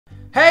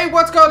Hey,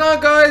 what's going on,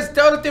 guys?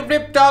 Donut the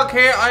Rip Dog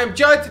here. I am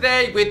joined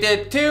today with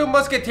the two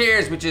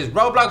Musketeers, which is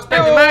Roblox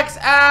Baby Max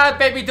and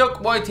Baby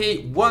Duck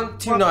YT129.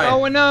 What's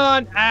going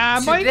on?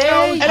 My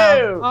toes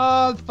have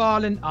all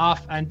fallen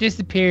off and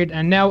disappeared,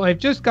 and now I've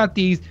just got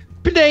these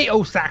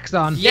potato sacks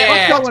on.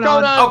 Yeah, what's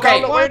going on?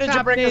 Okay, where did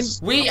you bring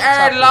us? We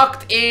are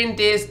locked in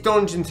this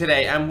dungeon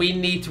today, and we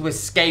need to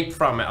escape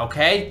from it.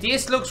 Okay,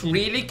 this looks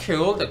really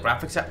cool. The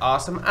graphics are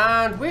awesome,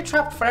 and we're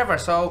trapped forever.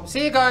 So,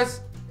 see you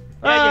guys.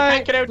 Yeah, you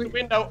can't get out the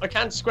window. I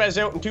can't squeeze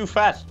out. I'm too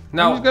fat.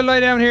 No. I'm just gonna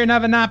lie down here and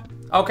have a nap.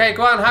 Okay,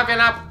 go on, have your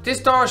nap.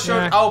 This door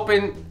should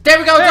open. There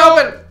we go, it's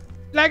open.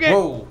 Leg it.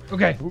 Whoa.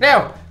 Okay.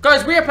 Now,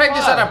 guys, we are playing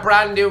this on a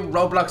brand new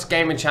Roblox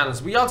gaming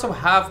channels. We also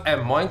have a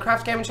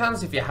Minecraft gaming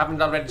channels. If you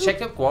haven't already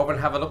checked it, go over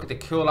and have a look at the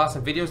cool,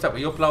 awesome videos that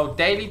we upload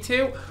daily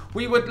too.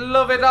 We would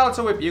love it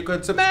also if you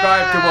could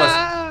subscribe to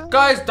us.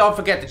 Guys, don't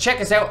forget to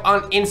check us out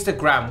on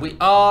Instagram. We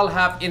all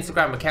have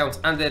Instagram accounts,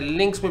 and the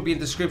links will be in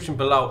the description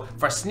below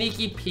for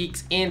sneaky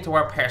peeks into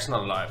our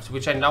personal lives,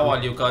 which I know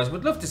all you guys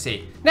would love to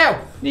see. Now,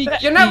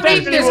 you're not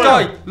reading this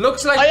guy.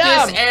 Looks like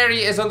this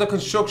area is under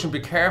construction. Be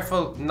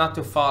careful not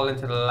to fall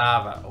into the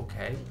lava,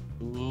 okay?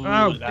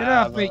 Oh, get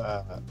off me.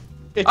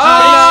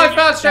 I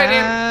fell straight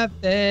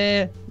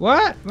in.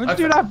 What? What'd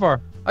you do that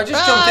for? I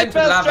just jumped into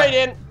the lava.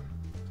 Straight in.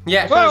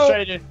 Yeah. Fell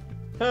straight in.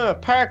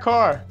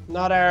 Parkour,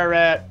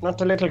 not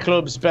the little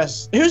club's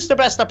best. Who's the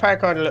best at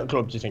parkour in the little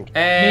club, do you think?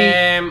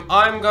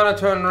 I'm gonna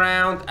turn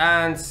around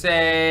and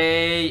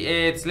say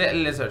it's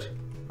Little Lizard.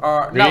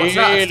 Or no, it's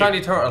not. It's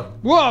Tiny Turtle.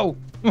 Whoa!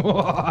 Do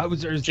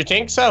you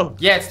think so?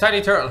 Yeah, it's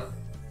Tiny Turtle.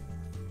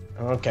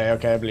 Okay,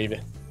 I believe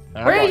it.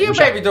 Where are you,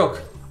 Baby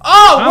Duck?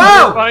 Oh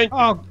wow!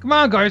 Oh, come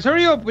on, guys,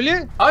 hurry up, will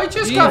you? I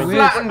just got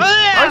flattened.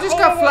 I just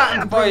got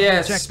flattened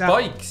by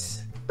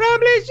spikes.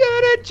 Probably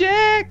should have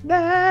checked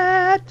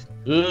that.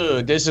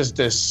 Ooh, this is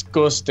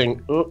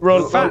disgusting.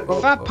 Run, Fat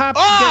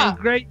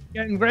Pap's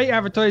getting great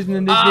advertising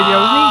in this video, isn't he?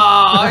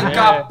 I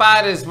got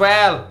bad as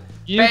well.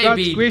 You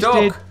Baby got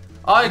Duck.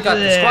 I got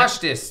the squash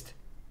disc.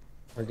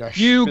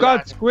 You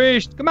got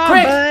squished. Come on,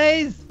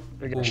 boys.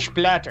 We got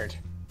splattered.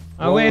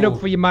 I'll wait up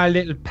for you, my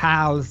little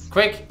pals.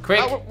 Quick.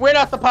 We're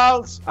not the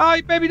pals.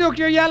 Oh, Baby Duck,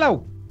 you're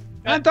yellow.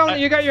 Anton,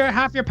 you got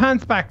half your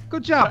pants back.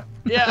 Good job.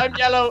 Yeah, I'm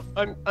yellow.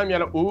 I'm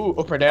yellow. Ooh,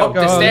 up or down? Up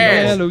the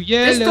stairs. Yellow.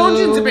 This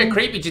dungeon's a bit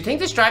creepy. Do you think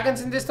there's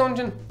dragons in this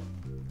dungeon?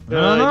 I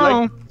don't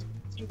know.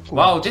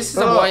 Wow, this is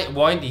a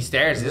windy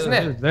stairs, isn't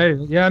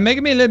it? Yeah,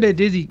 making me a little bit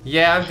dizzy.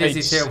 Yeah, I'm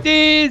dizzy too.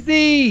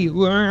 Dizzy.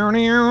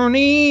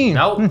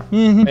 No.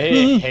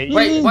 Hey.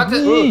 Wait, what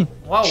the?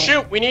 Whoa.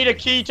 Shoot, we need a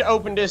key to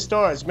open this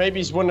door. Maybe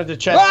it's one of the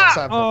chests.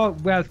 Oh,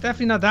 well, it's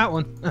definitely not that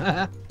one.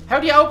 How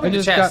do you open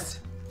the chest?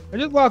 I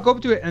just walk up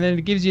to it and then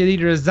it gives you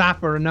either a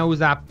zap or a no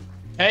zap.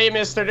 Hey,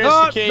 mister,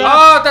 there's the key.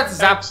 Oh, that's a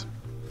zap.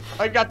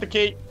 I got the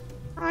key.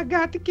 I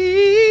got the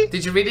key.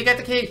 Did you really get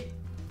the key?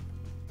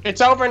 It's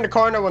over in the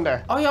corner one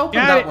there. Oh, you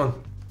opened that one.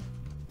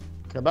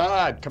 Come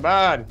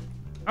on.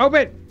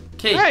 Open.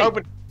 Key. Hey.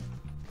 Open.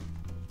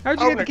 How'd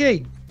you get the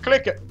key?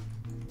 Click it.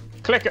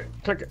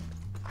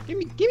 Give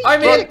me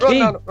I'm in.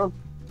 Run.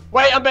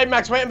 Wait, I'm Baby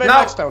Max.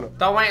 Max down.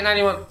 Don't wait on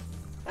anyone.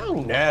 Oh,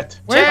 net.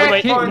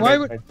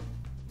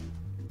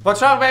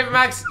 What's wrong, Baby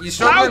Max? You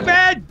struggling?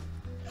 Open.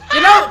 You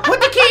know, put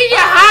the key in your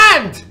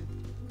hand.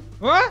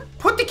 What?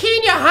 Put the key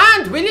in your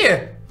hand, will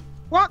you?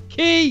 What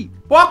key?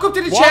 Walk up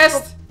to the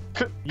chest.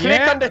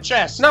 Click on the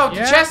chest. No,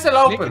 the chest will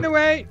open.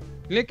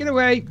 Clicking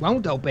away.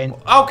 Won't open.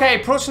 Okay,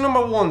 push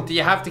number 1. Do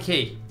you have the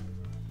key?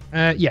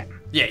 Yeah.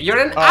 Yeah, you're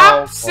an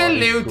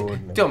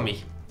absolute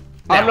dummy.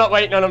 No. I'm not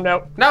waiting on him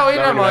now. No,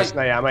 either am I.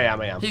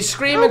 I am. He's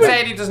screaming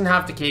saying he doesn't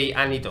have the key,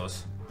 and he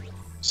does.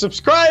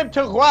 Subscribe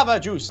to Guava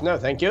Juice. No,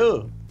 thank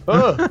you.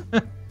 Oh.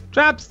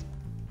 Traps.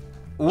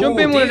 Jump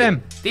in one of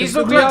them. These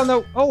look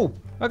like... Oh,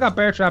 I got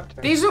bear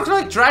trapped. These look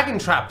like dragon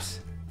traps.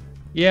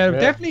 Yeah,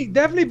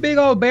 definitely big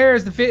old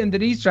bears to fit into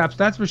these traps,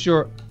 that's for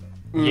sure.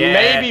 Yeah.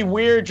 Maybe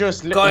we're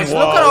just... Guys,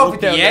 look at over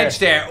the edge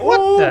there.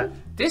 What the...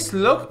 This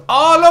look...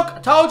 Oh,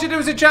 look. Told you there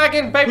was a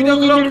dragon. Baby Duck,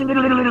 look.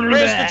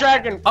 Where's the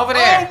dragon? Over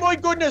there. Oh, my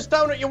goodness.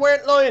 Donut, you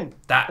weren't lying.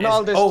 That is...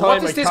 Oh, what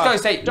does this guy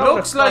say?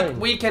 Looks like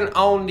we can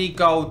only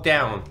go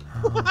down.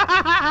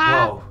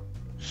 Whoa.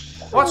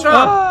 What's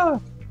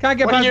wrong? Can't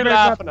get past bear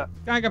traps.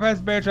 Can't get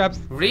past bear traps.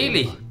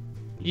 Really?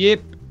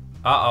 Yep.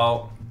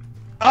 Uh-oh.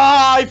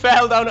 Ah, I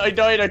fell down. I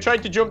died. I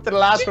tried to jump to the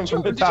last one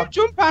from the top. Did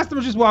you jump past them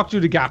or just walk through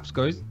the gaps,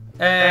 guys?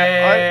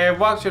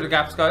 Walk through the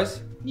gaps,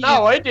 guys.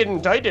 No, I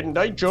didn't.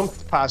 I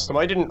jumped past them.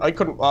 I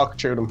couldn't walk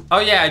through them. Oh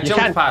yeah, I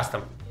jumped past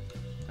them.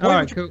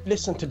 Alright, cool.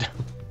 Listen to them.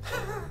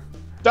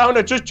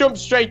 Donut, just jump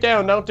straight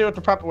down. Don't do it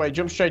the proper way.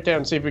 Jump straight down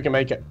and see if we can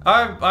make it.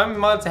 I'm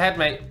miles ahead,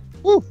 mate.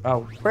 Woo.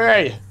 Oh, where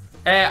are you?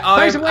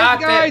 Thanks for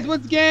waiting, guys.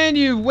 Once again,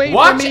 you wait for me.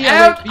 Watch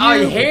out!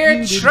 I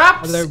hear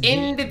traps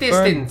in the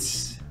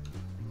distance.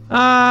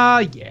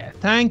 Yeah.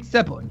 Thanks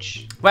a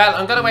bunch. Well,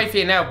 I'm gonna wait for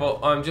you now, but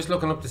I'm just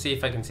looking up to see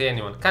if I can see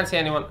anyone. Can't see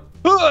anyone.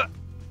 Are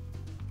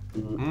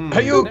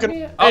you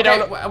okay,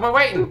 we're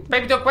waiting.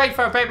 Baby Duck, wait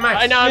for Baby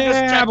Max. I know,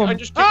 I'm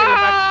just checking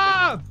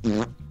it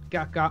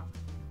back. Got.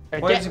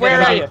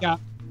 Where are you?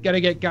 Gotta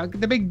get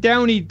the big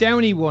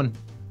downy one.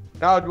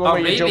 Oh, the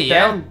one where you jump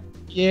down.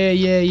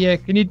 Yeah.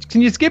 Can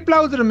you skip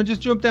loads of them and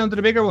just jump down to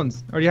the bigger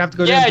ones, or do you have to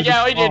go down?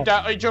 Yeah, I did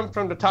that. I jumped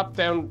from the top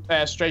down,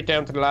 straight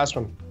down to the last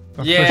one.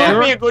 Yeah. It took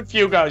me a good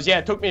few goes. Yeah,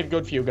 it took me a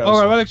good few goes.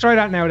 Alright, well, I'll try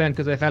that now then,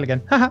 because I fell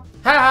again. Ha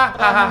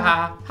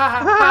ha.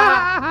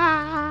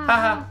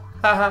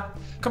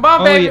 Come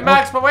on, baby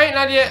Max, we're waiting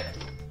on you.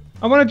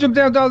 I want to jump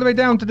down all the way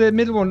down to the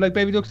middle one, like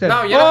Baby Duck said.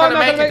 No, you're not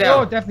gonna make it down.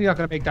 Oh, definitely not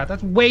gonna make that.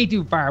 That's way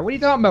too far. What are you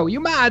talking about? You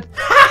mad?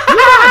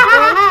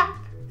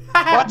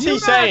 What's he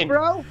saying?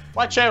 Bro?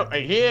 Watch out! I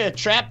hear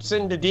traps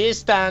in the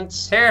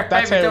distance. Here,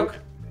 Baby Duck.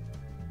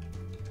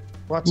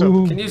 What's up?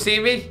 Can you see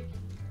me?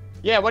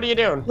 Yeah, what are you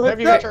doing? Why have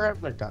you got your arm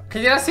like that?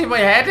 Can you not see my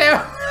head now?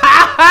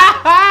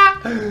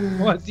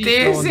 What's he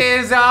This doing?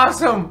 is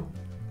awesome.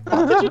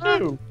 What did you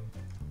do?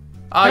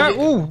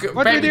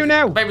 What do we do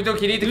now? Baby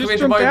Duck, you need to You come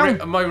just into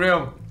jump my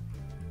room.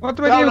 What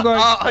do I do,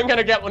 guys? I'm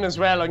gonna get one as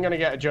well. I'm gonna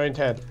get a joint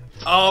head.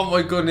 Oh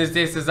my goodness,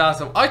 this is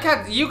awesome.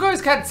 You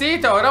guys can't see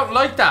it though. I don't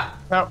like that.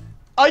 No,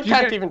 I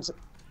can't even see.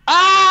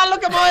 Ah,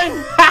 look at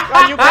mine!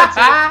 Oh, you can't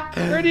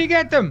see it. Where do you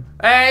get them?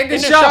 In the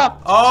shop.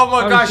 shop. Oh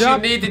my gosh, you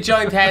shop. need the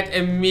joint head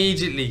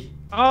immediately.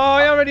 Oh,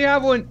 I already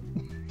have one.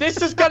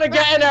 This is gonna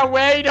get in our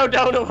way, though,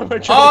 don't know when we're Oh,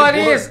 trying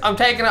it to is. I'm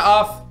taking it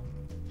off.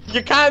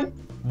 You can't.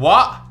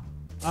 What?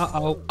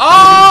 Uh-oh.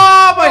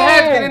 Oh, my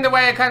head's getting in the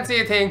way. I can't see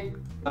a thing.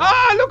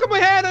 Ah, look at my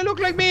head. I look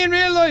like me in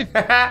real life.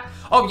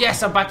 Oh,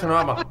 yes, I'm back to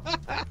normal.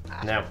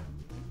 Now.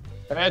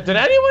 Did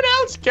anyone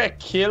else get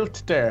killed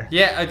there?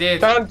 Yeah, I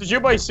did. Dan, did you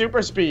buy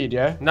super speed,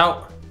 yeah?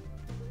 No.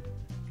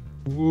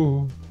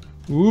 Ooh.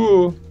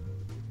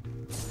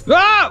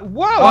 Ah!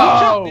 Whoa! Whoa. You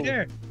shot me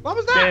there. What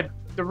was that?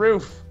 The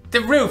roof.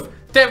 The roof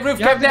You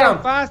came have to down.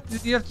 go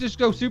fast. You have to just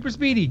go super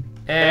speedy.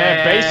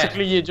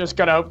 Basically, you just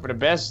got out for the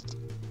best.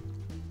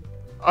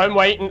 I'm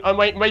waiting.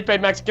 Wait,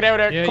 babe, Max, get out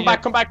of there. Yeah,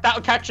 Come back.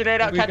 That'll catch you there.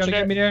 That'll catch you Get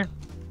there. me there.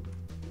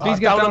 Oh, Please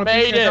get down.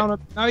 made it.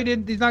 No, he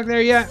didn't. He's not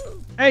there yet.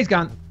 Hey, he's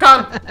gone.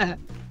 Gone.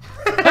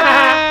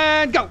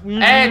 And go.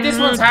 This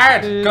one's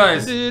hard,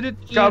 guys.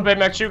 Go, babe,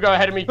 Max, you go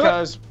ahead of me,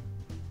 cause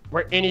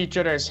we're in each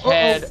other's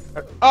head.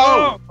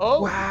 Oh!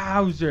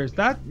 Wowzers!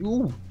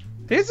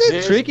 This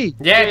is tricky.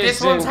 Yeah,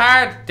 this one's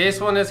hard. This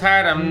one is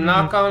hard. I'm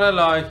not gonna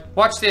lie.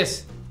 Watch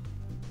this.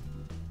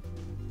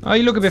 Oh,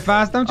 you look a bit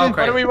fast, don't you?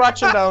 Okay. What are we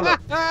watching down there?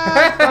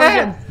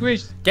 Getting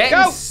squished.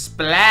 Getting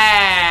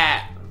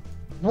splat.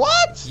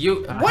 What?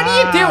 What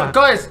are you doing,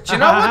 guys? Do you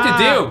know what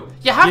to do?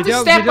 You have to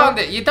step on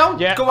it. You don't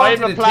go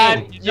onto the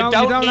thing.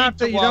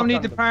 You don't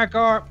need to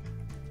parkour.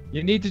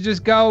 You need to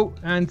just go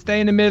and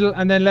stay in the middle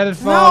and then let it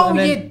fall. No, and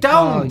then, you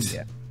don't. Oh,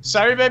 yeah.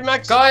 Sorry, babe,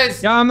 Max.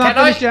 Guys, Yeah, I'm not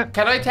finished yet.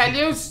 Can I tell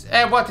you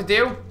what to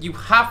do? You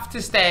have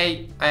to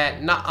stay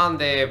not on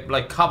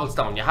the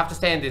cobblestone. You have to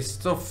stay in this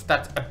stuff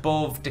that's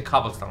above the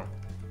cobblestone.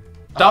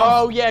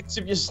 Oh, yes,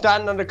 if you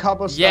stand on the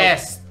cobblestone.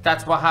 Yes,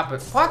 that's what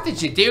happened. What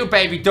did you do,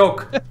 Baby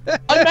Duck?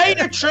 I made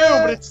it through,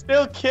 but it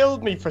still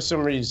killed me for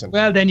some reason.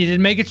 Well, then you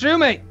didn't make it through,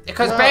 mate.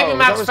 Because No, Baby that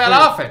Max was fell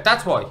weird. off it,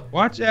 that's why.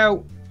 Watch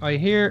out. I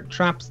hear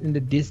traps in the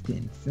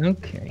distance.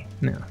 Okay,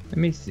 now, let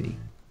me see.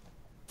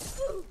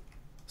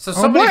 So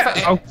somebody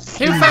who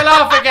fell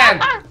off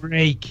again.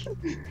 Break.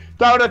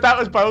 No, that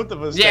was both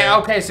of us. Yeah, there.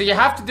 okay, so you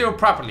have to do it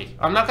properly.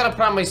 I'm not gonna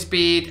put on my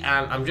speed,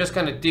 and I'm just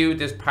gonna do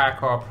this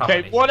parkour properly.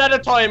 Okay, one at a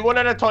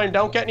time.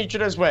 Don't get in each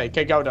other's way.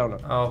 Okay, go down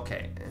it.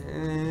 Okay.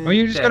 Oh,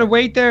 you just gotta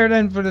wait there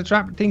then for the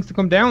trap things to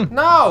come down.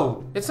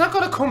 No, it's not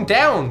gonna come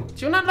down.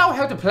 Do you not know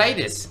how to play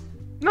this?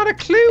 Not a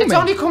clue, It's mate.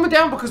 only coming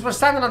down because we're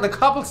standing on the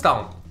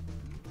cobblestone.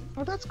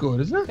 Oh, that's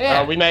good, isn't it?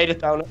 Yeah, Oh, we made it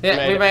down it.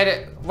 yeah, we made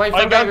it. Wait for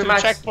I'm going Baby to the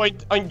Max.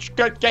 checkpoint.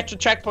 Get your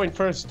checkpoint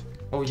first.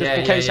 Oh just yeah,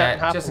 in case yeah,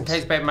 that just in happens.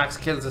 case Baby Max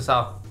kills us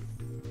all.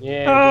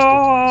 Yeah.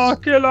 Oh,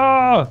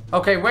 killer!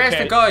 Okay, where's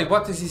Okay. the guy?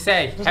 What does he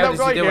say? There's How no does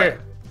he guy do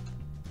here.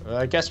 it?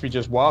 I guess we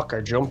just walk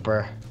or jump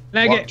or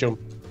Leg walk it. jump.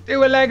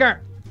 Do a legger.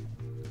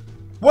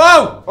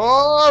 Whoa!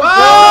 Oh!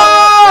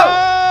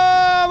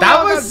 Oh! we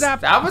all got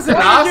zapped. That was an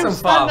Why did awesome you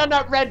stand fall. on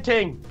that red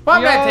thing? What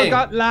We red all thing?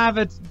 got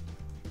lavid.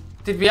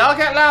 Did we all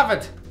get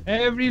lavid?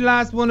 Every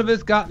last one of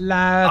us got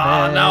lavid.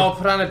 Oh no,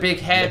 put on a big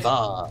head.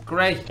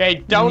 Great.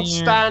 Okay, don't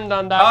Yeah. stand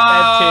on that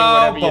red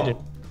thing, whatever you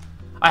do.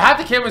 I had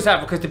to kill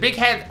myself because the big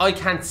head, I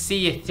can't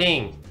see a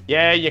thing.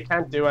 Yeah, you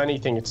can't do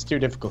anything. It's too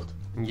difficult.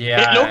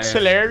 Yeah. It looks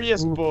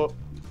hilarious, but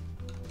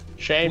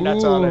shame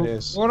that's all it Ooh.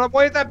 is.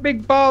 Why is that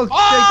big ball Oh,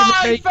 I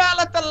shaking the fell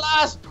at the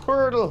last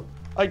hurdle.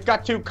 I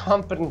got too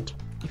confident.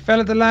 You fell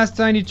at the last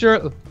tiny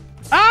turtle.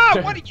 Ah,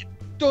 what have you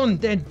done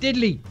then,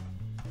 diddly?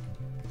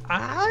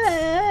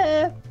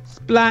 Ah,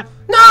 splat.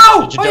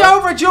 No! Did you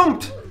I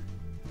jump? overjumped.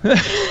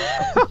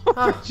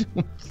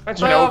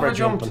 That's I an over overjumped.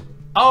 jumping.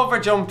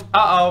 Overjumped.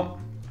 Uh-oh.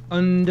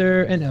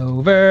 Under and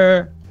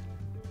over.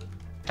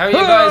 How you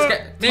guys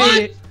get...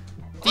 Made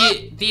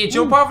Do you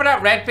jump over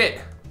that red bit?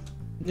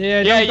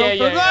 Yeah, Yeah, don't-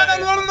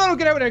 yeah, no,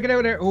 get out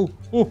of there.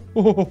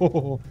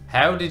 Oh.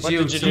 How did What you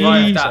did you do?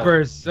 survive that?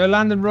 Jeepers. I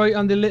landed right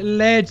on the little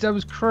ledge. That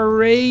was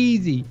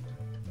crazy.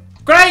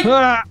 Great!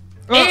 Ah,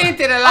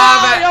 Into the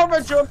I lava!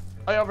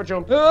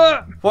 overjumped.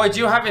 ah. Boy, do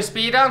you have your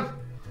speed on?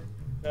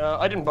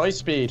 I didn't buy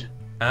speed.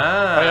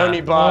 Ah. I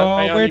only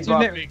bought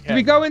big Did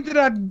we go into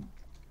that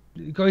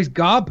guy's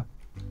gob?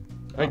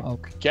 I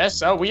guess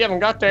so. We haven't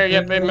got there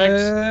yet, Big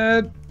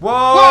Max.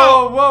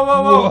 Whoa!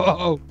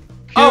 Whoa!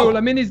 Cool.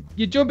 I mean,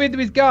 you jump into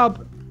his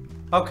gob.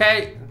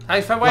 Okay.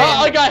 Thanks for waiting.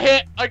 Oh, I got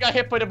hit. I got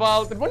hit by the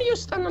ball. Did one of you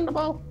stand on the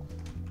ball?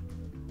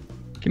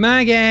 Come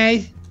on,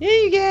 guys.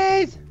 Hey,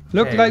 guys.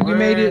 Looked Hey, like we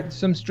made it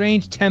some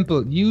strange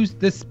temple. Use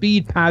the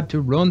speed pad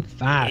to run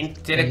fast.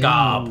 Into the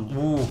gob.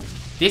 Ooh.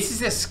 This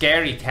is a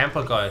scary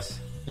temple, guys.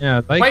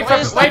 Yeah. Like, Wait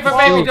for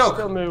Baby Duck.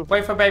 Duck.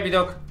 Wait for Baby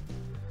Duck.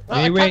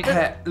 Wait.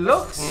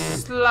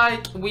 Looks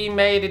like we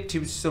made it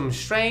to some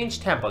strange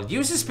temple.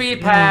 Use the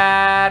speed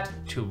pad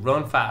to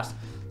run fast.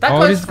 That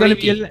this guy's is gonna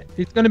freaky.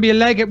 it's gonna be a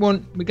legged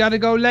one. We gotta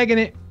go legging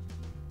it.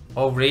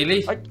 Oh,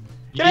 really? Get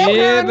out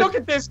here and look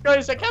at this,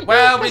 guys. I can't.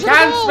 Well, we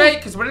can't wait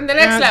because we're in the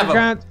next level. We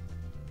can't.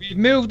 We've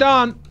moved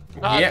on.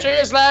 Yep.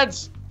 Cheers,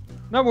 lads.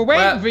 No, we're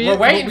waiting for you. We're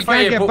waiting for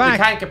you, but back.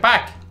 we can't get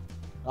back.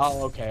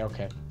 Oh, okay.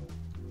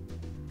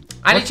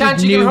 Any What's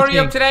chance this you can new hurry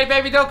thing? up today,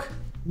 Baby Duck?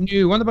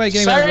 New. Want to buy a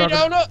game? Sorry,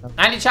 Donut.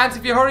 Any chance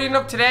if you're hurrying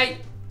up today?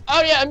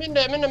 Oh yeah, I'm in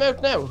the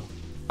mouth now.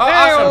 Oh,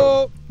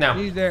 awesome. No.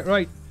 He's there.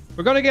 Right.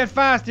 We're gonna get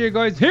fast here,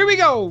 guys. Here we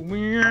go.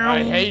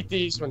 I hate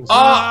these ones. Oh,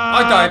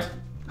 I died.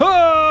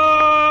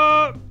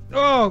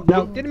 Oh,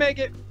 no, didn't make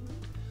it.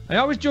 I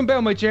always jump out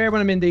of my chair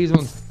when I'm in these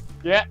ones.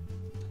 Yeah.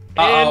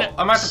 Uh-oh,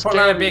 I'm about to put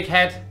on a big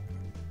head.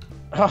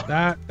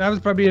 That was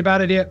probably a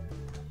bad idea.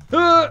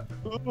 Oh!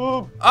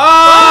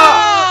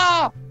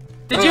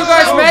 Did you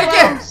guys make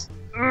it?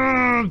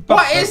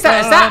 What is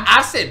that? Is that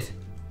acid?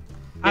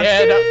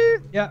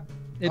 Yeah,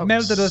 it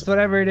melted us,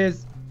 whatever it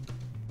is.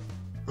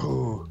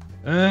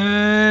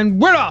 And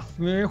we're off.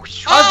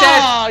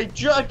 I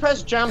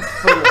pressed jump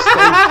for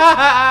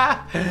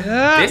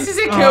This is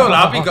a cool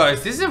lobby,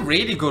 guys. This is a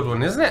really good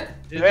one, isn't it?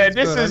 Yeah,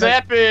 this is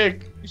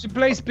epic. You should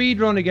play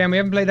speedrun again. We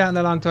haven't played that in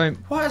a long time.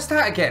 What is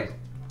that again?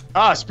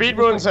 Ah,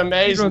 speedrun's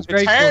amazing.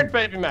 Speedrun's It's hard,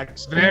 great Baby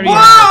Max. Very Wow,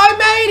 hard. I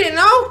made it,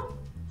 no?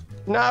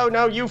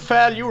 No, you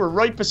fell. You were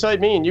right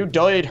beside me and you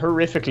died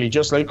horrifically,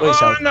 just like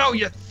myself. Oh, no,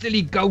 you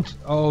silly goat.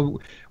 Oh,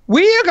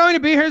 we are going to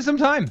be here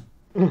sometime.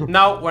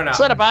 No, we're not. It's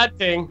not a bad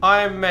thing.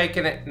 I'm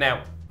making it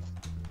now.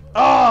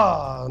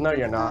 Oh, no,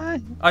 you're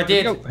not. I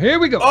did. Here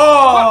we go.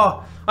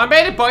 Oh, I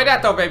made it by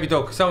that though, Baby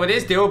Duck, so it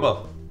is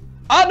doable.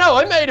 Oh, no,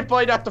 I made it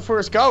by that the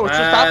first go. It's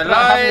just after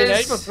I haven't been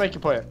able to make it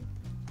by it.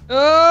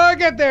 Oh,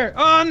 get there.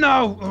 Oh,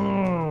 no.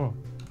 Oh,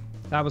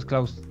 that was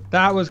close.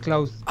 That was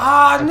close.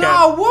 Ah, Okay.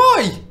 no,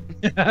 why?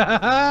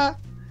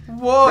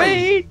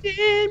 Why?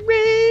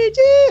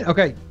 Raging.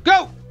 Okay,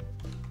 go.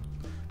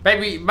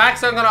 Baby,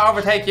 Max, I'm gonna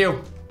overtake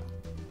you.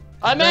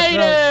 I made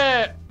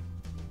it!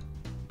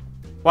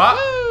 What?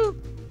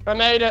 Woo! I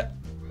made it.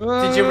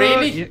 Did you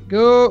really? Yeah,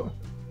 go.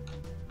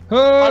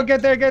 Oh,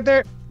 get there, get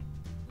there.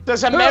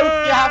 There's a mouth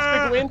you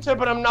have to go into,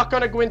 but I'm not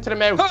going to go into the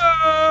mouth.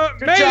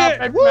 Good Made job, it.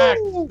 Baby Max.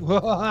 Woo.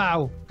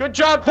 Wow. Good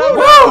job, Tony.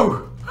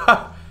 Woo!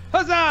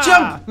 Huzzah.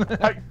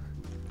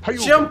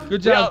 Jump! Jump!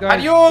 Good job,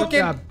 guys. Hadouken! Good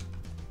job.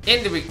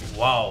 In the week.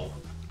 Wow.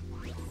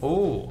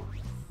 Oh.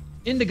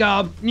 In the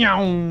gob.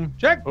 Meow.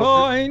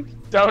 Checkpoint.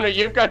 Donut,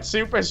 you've got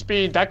super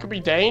speed. That could be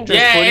dangerous.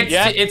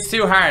 Yeah, buddy. it's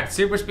too hard.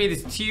 Super speed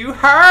is too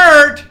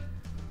hard.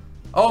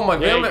 Oh, my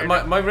Yeah,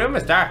 room, my room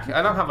is dark.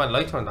 I don't have my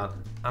light turned on,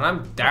 and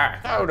I'm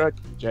dark. Donut,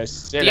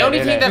 just sit The only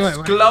in thing it. that's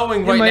Wait.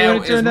 glowing You right might now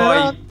wanna is turn that my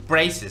on.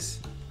 braces.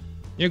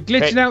 You're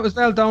glitching Hey. out as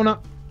well, Donut.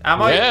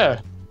 Am I?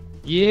 Yeah.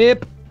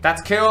 Yep.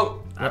 That's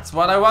cool. That's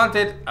what I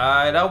wanted.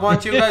 I don't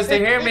want you guys to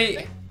hear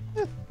me.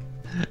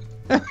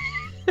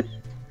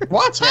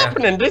 What's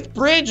happening? This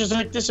bridge is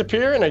like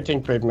disappearing, I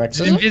think, Baby Max.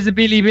 The Isn't it?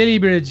 Invisibility Billy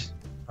Bridge.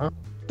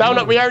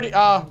 Donut, we already...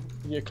 Ah,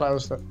 you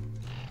closed it.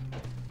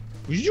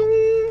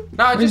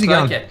 No, I Where's just he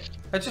like gone? it.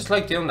 I just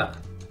like doing that.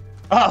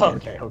 Oh,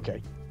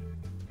 okay.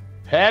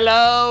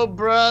 Hello,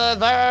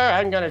 brother.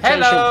 I'm going to teach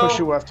you push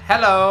you off.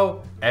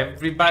 Hello,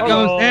 everybody.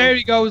 Hello. There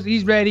he goes.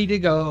 He's ready to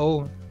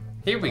go.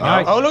 Here we go.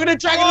 Alright. Oh, look at the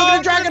dragon, look at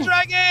the dragon.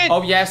 dragon.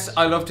 Oh yes,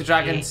 I love the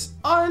dragons.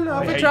 I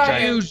love I the hate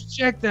dragons. Dude,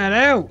 check that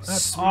out.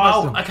 That's Smoke.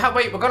 awesome. I can't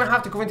wait. We're gonna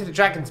have to go into the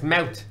dragon's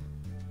mouth.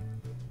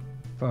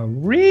 For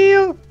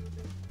real?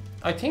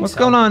 I think What's so.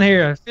 going on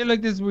here? I feel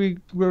like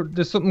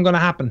there's something gonna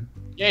happen.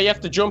 Yeah, you have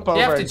to jump over.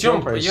 You have to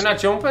jump. jumpers. You're not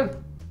jumping.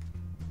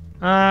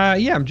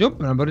 Yeah, I'm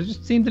jumping on, but it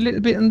just seemed a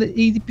little bit on the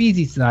easy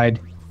peasy side.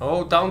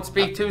 Oh, don't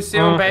speak too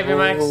soon, baby Oh,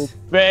 Max.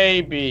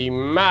 Baby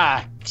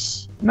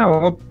Max.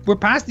 No, we're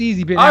past the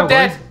easy bit I'm now.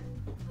 dead. boys.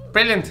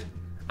 Brilliant.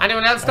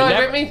 Anyone else died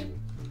never- with me?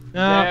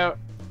 No.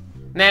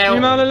 Now, Leave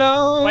him all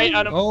alone. Wait,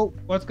 Adam. Oh,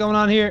 what's going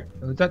on here?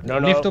 Oh, that No.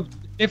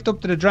 lift up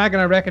to the dragon,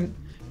 I reckon.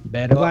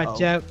 Better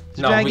watch out.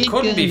 The No, we dragon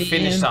couldn't be coming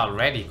finished in.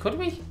 already, could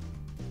we?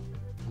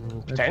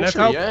 Let's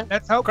Potentially, hope. yeah.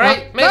 Let's hope.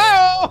 Great, not. miss.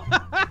 No!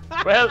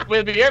 Well,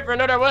 we'll be here for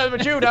another while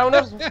with you,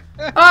 Donut.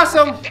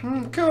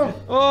 Awesome. Cool.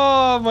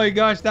 Oh my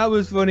gosh, that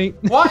was funny.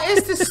 What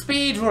is the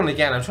speed run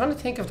again? I'm trying to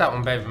think of that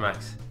one, baby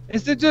Max.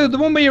 It's the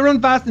one where you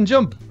run fast and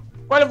jump.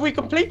 Well, if we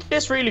complete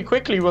this really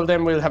quickly, well,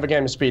 then we'll have a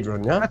game of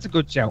speedrun, yeah? That's a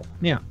good shout.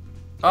 Yeah.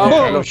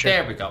 Okay, no shit.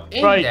 there we go.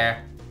 In Right.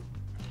 there.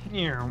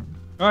 Yeah.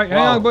 All right, hang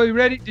Wow. on, boy. You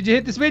ready? Did you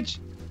hit the switch?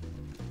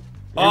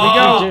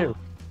 go.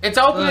 It's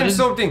opening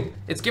something.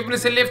 It's giving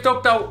us a lift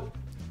up though.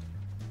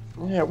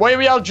 Yeah, why are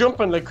we all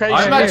jumping like crazy?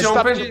 I'm not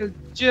jumping.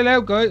 Chill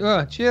out,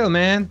 guys. Chill,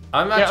 man.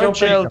 I'm not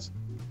jumping.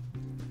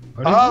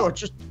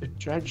 Just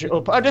drag you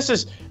up. Oh, this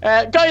is...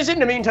 guys, in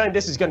the meantime,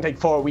 this is going to take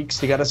 4 weeks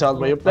to get us all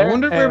the way up there. I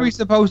wonder where we're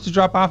supposed to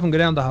drop off and go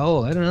down the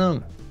hole. I don't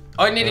know.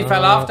 I nearly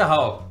fell off the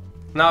hole.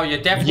 No,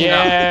 you're definitely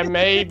not. Yeah,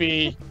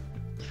 maybe.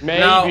 Maybe.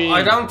 No,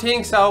 I don't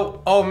think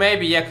so. Oh,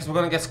 maybe, yeah, because we're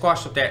going to get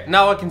squashed up there.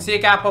 No, I can see a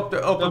gap up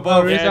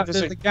above.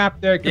 There's a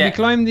gap there. Can we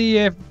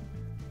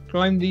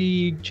climb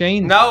the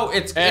chain? No,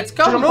 it's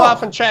going jump up.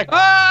 off and check.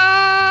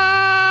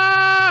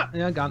 Ah!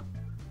 Yeah, gone.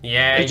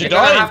 Yeah, Did you're you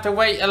going to die? have to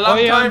wait a long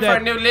time for a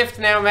new lift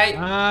now, mate.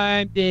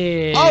 I'm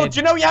dead. Oh, do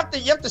you know you have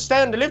to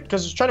stay on the lift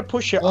because it's trying to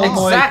push you off.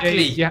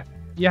 Exactly. Yeah,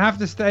 you have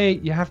to stay.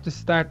 You have to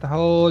start the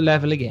whole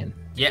level again.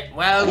 Yeah,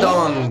 well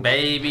done,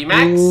 baby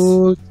Max.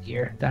 Oh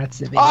dear,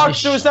 that's a bit. Oh,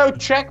 there was no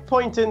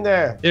checkpoint in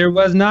there. There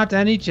was not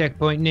any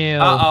checkpoint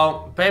now.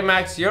 Uh-oh, baby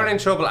Max, you're in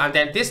trouble. And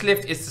then this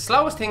lift is the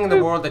slowest thing in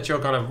the world that you're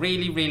going to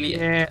really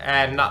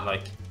not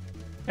like.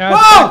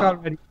 Whoa!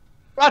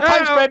 Oh,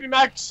 thanks, baby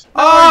Max.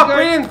 Oh,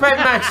 brilliant, baby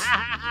Max.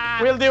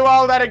 We'll do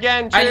all that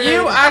again. Are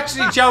you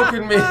actually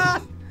joking me?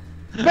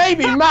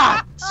 Baby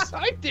Max.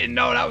 I didn't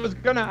know that was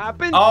gonna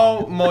happen.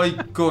 Oh my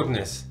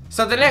goodness.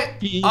 So the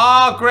next...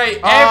 Oh, great.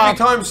 Every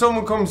time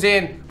someone comes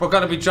in, we're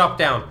going to be dropped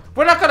down.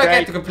 We're not going to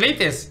get to complete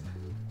this.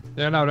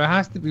 No, there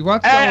has to be.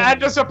 What's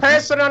and there's a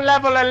person on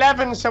level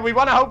 11, so we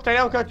want to hope they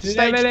don't go to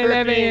stage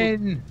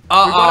 13. We want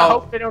to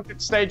hope they don't get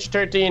to stage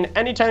 13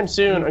 anytime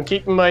soon. I'm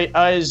keeping my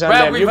eyes on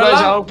them. We've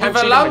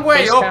a long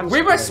way up.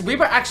 We were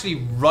actually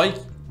right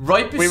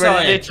beside. We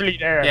were literally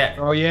there. Yeah.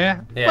 Oh,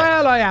 yeah?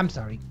 Well, I am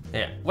sorry.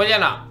 Yeah. Well, you're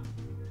not.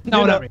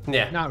 No, not really.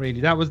 Yeah. Not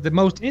really. That was the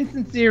most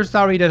insincere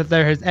sorry that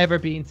there has ever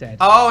been said.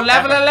 Oh,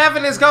 level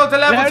 11 is going to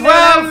level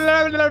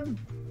 12.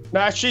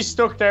 Nah, she's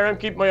stuck there. I'm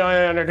keeping my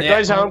eye on her. The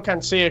guys at home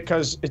can't see it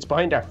because it's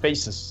behind our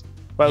faces.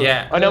 Well,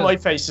 I know my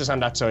face is on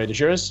that side. Is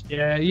yours?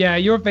 Yeah,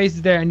 your face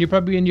is there, and you're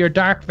probably in your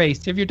dark face.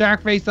 Do you have your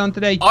dark face on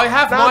today? I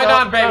have mine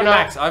on, baby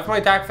Max. I have my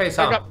dark face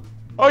on.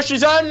 Oh,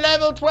 she's on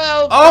level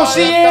 12. Oh,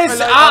 she is.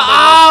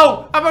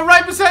 Oh, I'm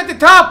right beside the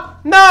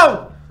top.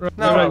 No.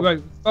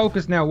 Right.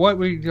 Focus now. What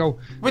we go?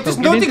 Wait, there's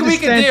nothing we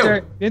can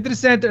do. Into the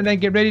center and then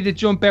get ready to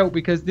jump out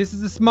because this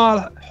is a small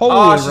hole,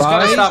 right?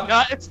 Gonna stop.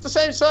 No, it's the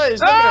same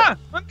size. I'm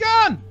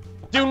gone.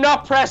 Do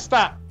not press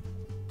that.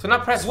 Do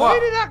not press what? Why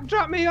did that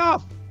drop me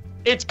off?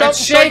 It's got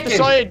shaking. The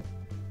side.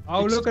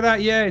 Oh, look at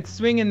that. Yeah, it's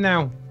swinging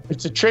now.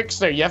 It's a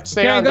trickster. You have to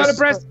stay on. You gotta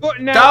press the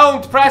button now.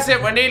 Don't press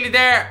it. We're nearly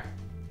there.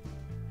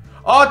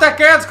 Oh, that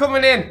girl's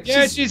coming in.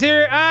 Yeah, she's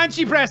here and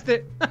she pressed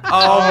it.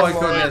 Oh my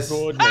goodness.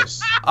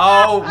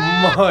 Oh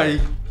my.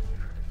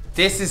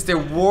 This is the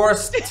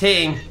worst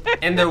thing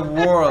in the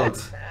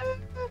world.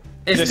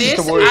 Is this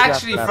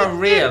actually for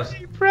real?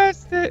 She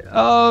pressed it.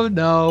 Oh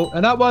no.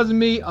 And that wasn't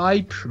me,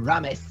 I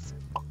promise.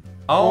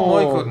 Oh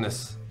my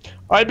goodness.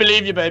 I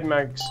believe you, baby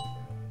Max.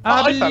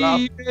 I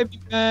believe baby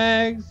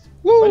Max.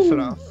 Woo. I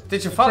fell off.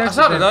 Did you fall? I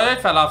saw it. I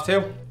fell off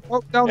too.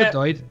 Oh, Donald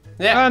died.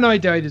 Yeah. Oh no, I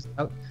died as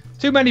well.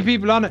 Too many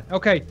people on it.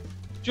 Okay.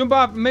 Jump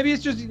off. Maybe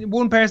it's just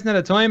one person at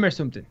a time or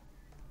something.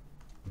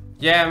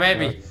 Yeah,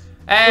 maybe.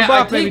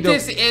 I think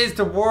this is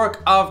the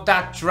work of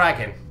that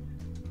dragon.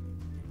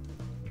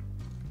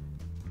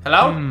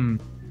 Hello?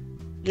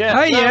 Yeah.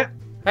 Hi, yeah.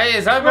 Hey,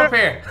 I'm up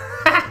here.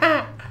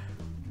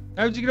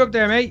 How'd you get up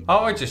there, mate? Oh,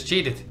 I just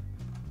cheated.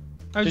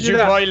 Did you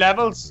buy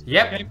levels?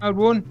 Yep. Game mode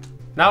 1.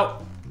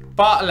 No.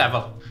 Bought a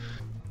level.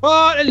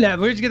 Bought a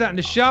level. Where'd you get that in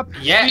the shop?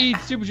 Yeah. Speed,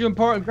 super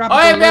important.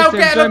 I am now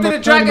getting up to the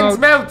dragon's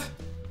mouth.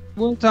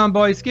 One time,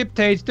 boy. Skip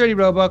stage, 30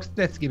 Robux.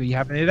 Let's give you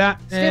happy to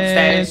that.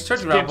 Skip stage,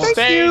 30 Robux.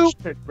 Thank you.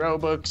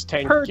 Robux,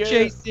 thank you.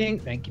 Purchasing.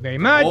 Thank you very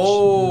much.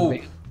 Oh,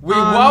 we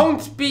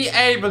won't be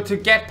able to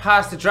get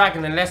past the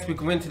dragon unless we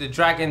go into the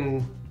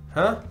dragon.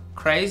 Huh?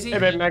 Crazy?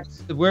 Hey,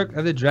 Max, the work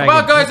of the dragon.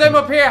 Come on, guys. I'm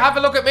up here. Have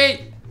a look at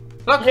me.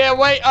 Look. Yeah,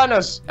 wait on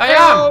us.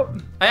 I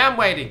am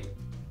waiting.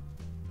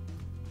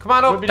 Come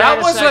on up.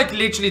 That was like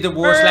literally the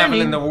worst level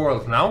in the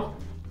world, no?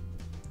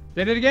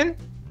 Did it again?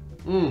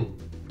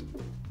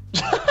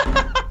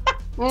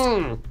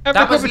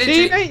 That was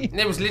literally,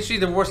 it was literally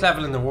the worst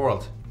level in the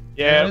world.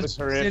 Yeah, it was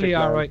horrific. Silly,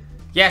 alright.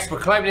 Yes, we're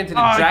climbing into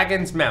the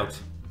dragon's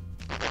mouth.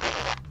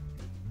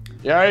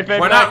 Yeah, right, baby.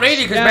 We're not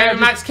really, because Baby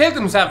Max killed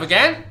himself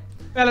again.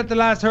 Fell at the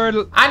last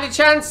hurdle. Any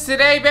chance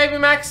today, Baby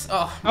Max?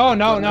 Oh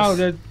no,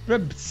 there's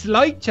a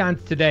slight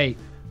chance today.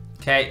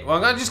 Okay,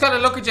 well I'm just gonna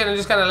look at you and I'm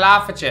just gonna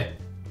laugh at you.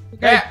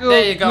 Okay, yeah, cool.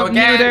 there you go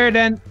again. There,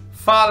 then.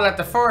 Falling at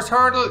the first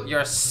hurdle.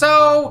 You're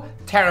so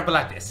terrible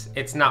at this.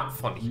 It's not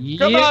funny.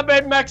 Come on,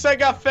 Baby Max. I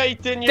got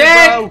faith in you,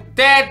 bro.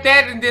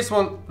 Dead in this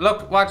one.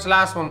 Look, watch the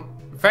last one.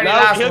 Very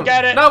last one. He'll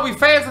get it. No, we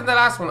failed in the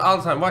last one all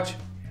the time. Watch.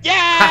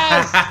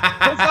 Yes!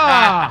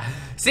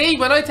 See,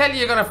 when I tell you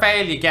you're gonna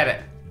fail, you get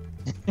it.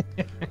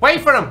 Wait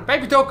for him,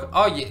 baby duck.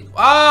 Oh, yeah.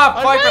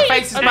 Viper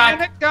face is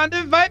back. Yeah,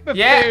 Viper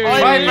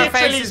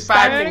face is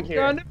back.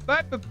 Now look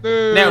at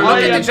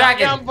the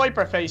dragon. I'm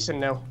Viper facing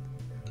now.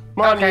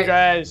 Come on, you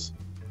guys.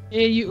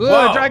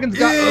 Yeah, dragon's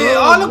got.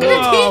 Oh, look at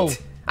its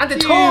teeth. And the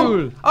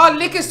tongue. Oh,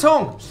 lick his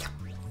tongue.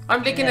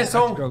 I'm licking his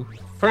tongue.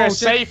 For a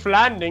safe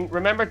landing,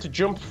 remember to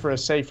jump for a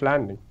safe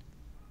landing.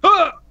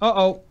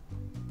 Uh-oh.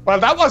 Well,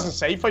 that wasn't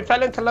safe. I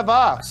fell into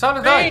lava. So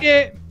did I. Made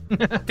it.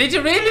 Did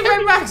you really,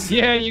 Red Max?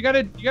 Yeah, you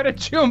gotta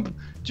jump.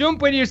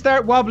 Jump when you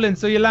start wobbling,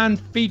 so you land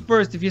feet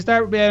first. If you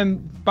start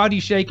body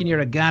shaking, you're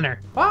a ganner.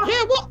 What?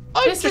 Yeah, what?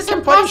 This is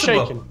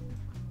impossible.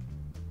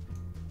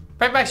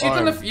 Red Max,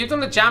 you've done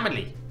the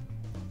jamily.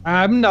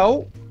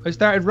 No. I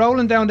started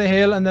rolling down the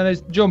hill and then I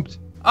jumped.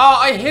 Oh,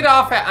 I hit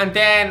off it and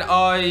then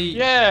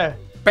I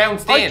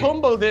bounced in. I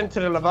tumbled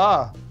into the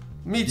lava.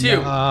 Me too.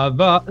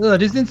 But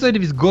this inside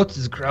of his guts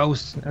is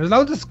gross. There's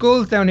loads of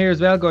skulls down here as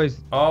well,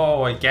 guys.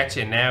 Oh, I get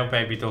you now,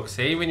 baby duck.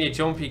 See, when you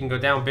jump, you can go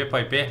down bit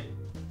by bit.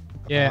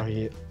 Yeah.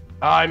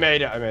 Oh, I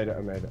made it.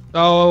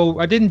 Oh,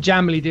 I didn't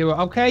jamily do it.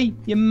 Okay,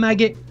 you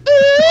maggot.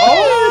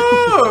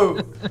 Oh!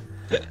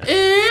 Ew!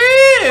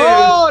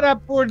 Oh,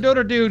 that poor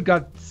other dude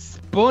got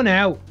spun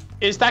out.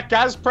 Is that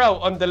Gazpro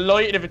on the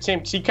light of its him?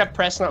 Because he kept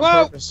pressing it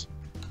on purpose.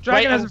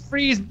 Dragon has a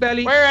freeze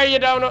belly. Where are you,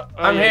 Donut?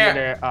 Oh, I'm here.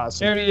 There.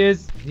 Awesome. There he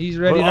is. He's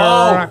ready to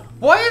rock.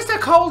 Why is there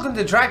cold in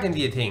the dragon, do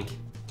you think?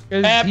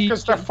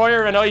 Because they're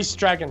fire and ice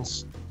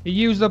dragons. He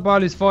used up all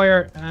his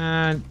fire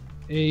and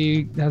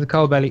he has a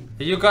cold belly.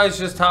 Are you guys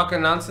just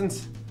talking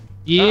nonsense?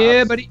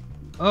 Yeah, buddy.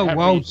 Oh,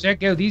 wow.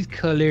 Check out these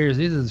colors.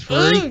 This is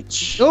free.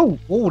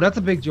 Oh, that's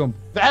a big jump.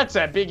 That's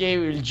a big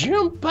old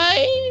jump,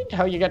 babe.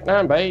 How you get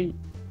down, babe?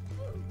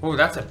 Oh,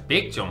 that's a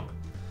big jump.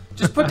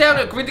 Just put down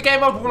win the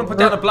game out. We're gonna put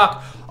down a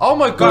block. Oh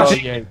my gosh.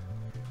 I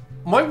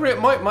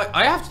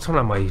have to turn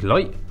on my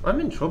light. I'm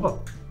in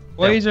trouble.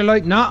 Why is your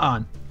light not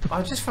on?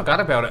 I just forgot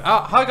about it. Oh,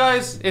 hi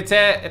guys.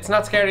 It's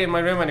not scary in my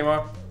room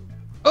anymore.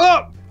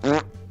 Oh!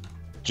 Did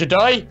you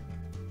die?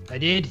 I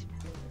did.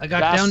 I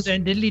got down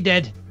and diddly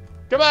dead.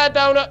 Come on,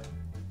 Donut.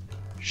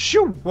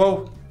 Shoo!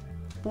 Whoa.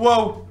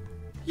 Whoa.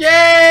 Yay!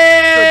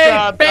 Good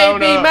job,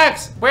 Baby Donut.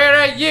 Max, where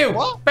are you?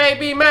 What?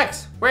 Baby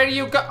Max, where do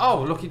you go?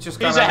 Oh, look, he just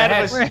got He's out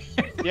ahead of of us.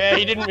 Yeah,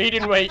 he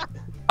didn't wait.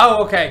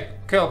 Oh, okay,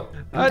 cool.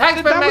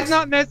 Thanks, Baby Max.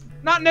 That was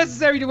not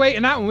necessary to wait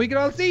in that one. We could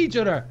all see each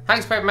other.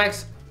 Thanks, Baby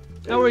Max.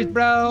 No worries,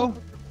 bro.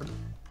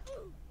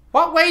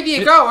 What way do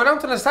you go? I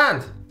don't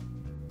understand.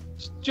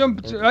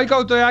 Jump. I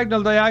go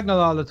diagonal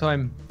all the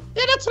time.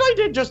 Yeah, that's what I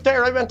did just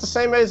there. I went the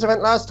same way as I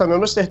went last time. I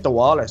must have hit the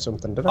wall or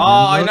something, did I?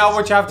 Oh, I know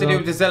what you have to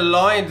do. There's a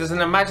line. There's an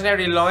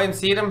imaginary line.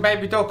 See them,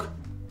 Baby Duck?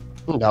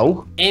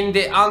 No.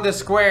 On the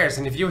squares,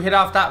 and if you hit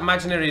off that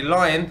imaginary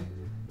line,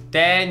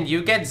 then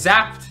you get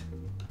zapped.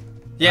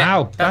 Yeah,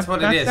 wow, that's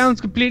what it is. That sounds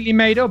completely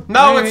made up.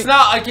 No, it's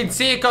not. I can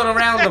see it going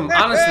around them,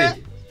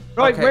 honestly.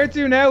 Right, where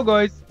to now,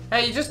 guys?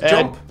 Hey, you just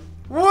jump.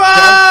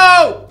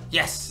 Whoa!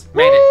 Yes,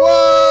 made it.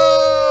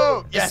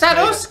 Whoa! Is that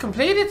us?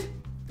 Completed?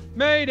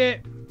 Made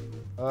it.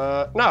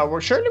 No, well,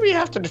 surely we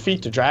have to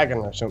defeat the dragon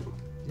or something.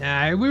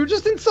 Nah, we were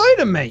just inside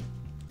him, mate.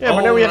 Yeah,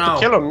 but now we have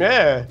to kill him,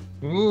 yeah.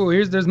 Ooh,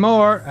 there's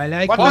more. I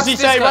like What does he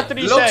say? What did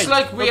he say? Looks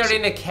like we are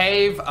in a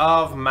cave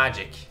of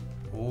magic.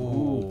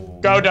 Ooh.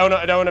 Go, Donut.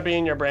 I don't want to be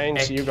in your brain,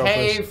 so you go first.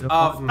 Cave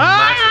of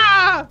magic.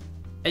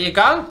 Are you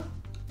gone?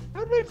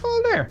 How did I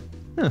fall there?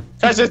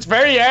 Because it's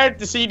very hard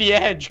to see the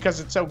edge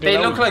because it's so glowy. They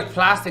look like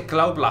plastic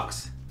glow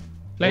blocks.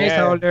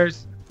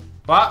 Placeholders.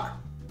 What?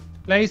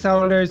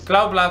 Placeholders.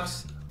 Glow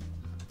blocks.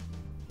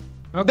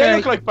 Okay. They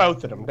look like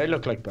both of them.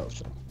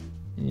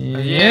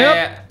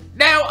 Yeah.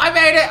 Now I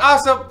made it.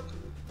 Awesome.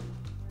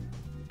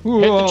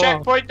 Hit the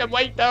checkpoint and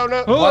wait,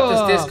 Donut. What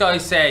does this guy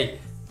say?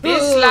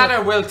 This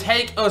ladder will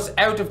take us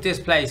out of this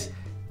place.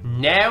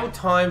 Now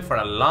time for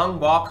a long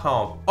walk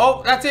home.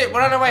 Oh, that's it.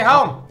 We're on our way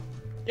home.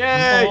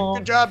 Yay,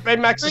 good job.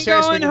 Baby Max is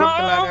here, so we can up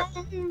the ladder.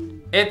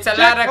 It's a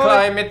ladder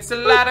climb. It's a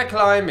ladder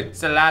climb.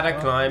 It's a ladder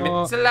climb.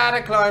 It's a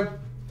ladder climb.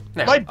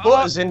 No. My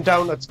butt is in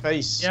Donut's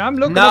face. Yeah, I'm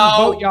looking at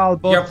both y'all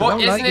butts. Your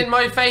butt isn't in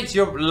my face.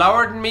 You're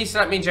lower than me, so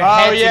that means your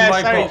head's in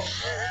my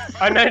butt.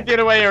 I meant the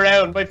other way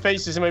around. My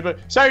face is in my butt.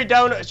 Sorry,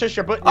 Donut. It's just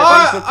your butt and your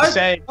face look the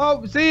same.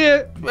 Oh, see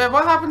ya.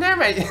 What happened there,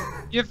 mate?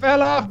 You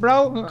fell off,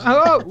 bro.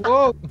 Oh,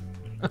 whoa.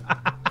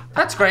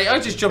 That's great. I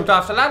just jumped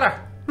off the ladder.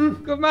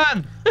 Good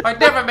man. I'd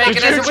never make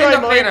it as a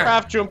window cleaner.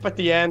 Minecraft jump at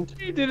the end.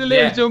 He did a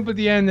little jump at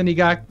the end and he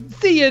got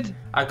seared.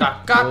 I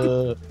got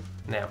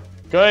now.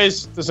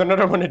 Guys, there's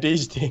another one of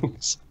these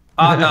things.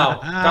 Oh no,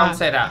 don't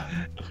say that.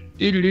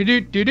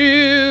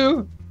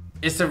 Do-do-do-do-do.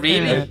 Is there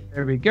really?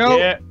 There we go.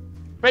 Yeah.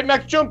 Wait,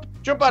 Max, jump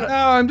on it.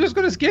 No, I'm just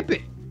gonna skip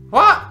it.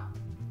 What?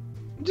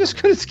 I'm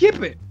just gonna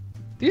skip it.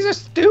 These are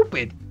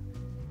stupid.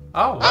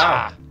 Oh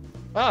wow.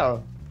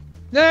 Oh.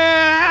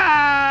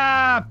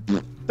 Ah!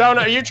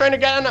 Donut, are you trying to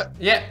get on it?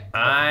 Yeah,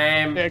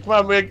 I'm. Yeah, come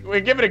on,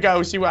 we'll give it a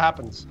go, see what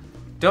happens.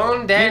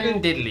 Done,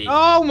 then, diddly.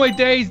 Oh my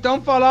days,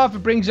 don't fall off. It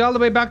brings you all the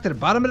way back to the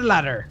bottom of the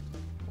ladder.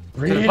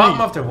 Really? To the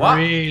bottom of the what?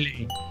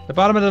 Really? The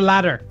bottom of the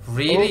ladder.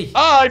 Really?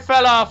 Oh, I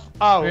fell off.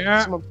 Oh,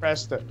 yeah. Someone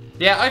pressed it.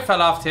 Yeah, I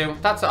fell off too.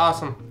 That's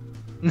awesome.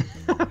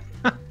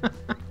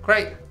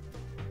 Great.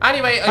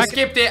 Anyway, I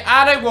skipped it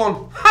and I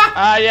won.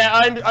 Yeah,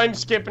 I'm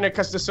skipping it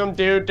because there's some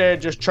dude there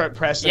just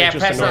pressing it. Yeah,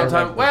 pressing on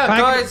time. Well,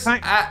 guys.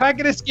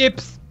 Packet of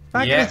skips.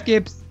 Packet of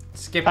skips.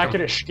 Skip Packet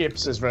them. of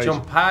skips is right.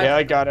 Jump pad. Yeah,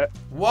 I got it.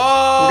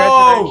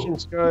 Whoa!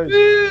 Congratulations, guys.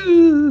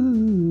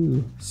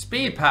 Ooh.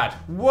 Speed pad.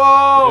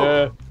 Whoa!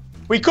 Yeah.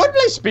 We could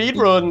play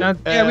speedrun.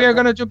 Yeah, we are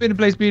gonna jump in and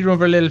play speedrun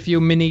for a little few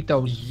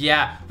minitos.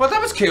 Yeah. Well,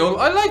 that was cool.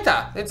 I like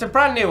that. It's a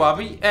brand new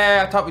hobby.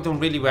 I thought we'd done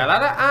really well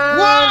at it. And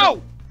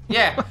Whoa!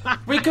 yeah,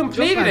 we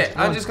completed it.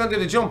 I'm just gonna do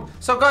the jump.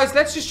 So, guys,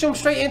 let's just jump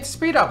straight into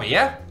speed hobby,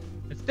 yeah?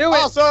 Let's do it.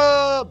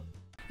 Awesome!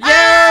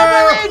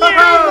 Yeah!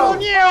 I'm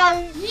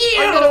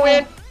gonna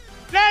win.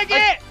 Flag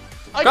it!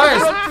 I Guys. can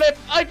front flip.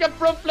 I can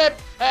front flip.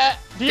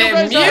 Do you The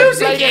guys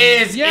music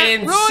is Yeah,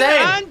 insane. run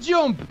and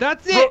jump.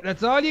 That's it.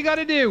 That's all you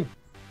gotta do.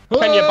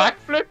 Can you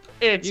backflip?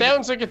 It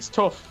sounds like it's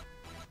tough.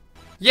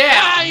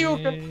 Yeah! You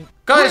can.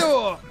 Guys,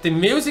 Cool. the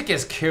music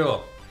is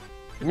cool.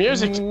 The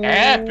music's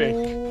epic.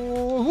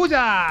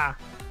 Huzzah!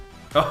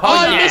 Oh,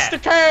 I yeah. missed the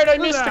card. I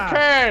missed the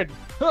card.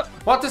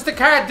 What does the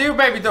card do,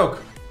 baby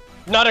duck?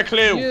 Not a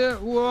clue. Yeah,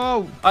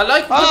 whoa. I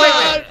like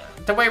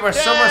the way we're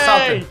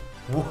somersaulting.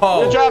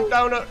 Whoa. Good job,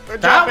 Donut.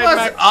 Good That job, Big was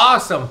Max.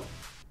 awesome.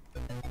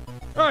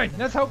 Alright,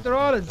 let's hope they're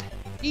all as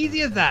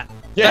easy as that.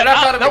 Yeah, Yeah,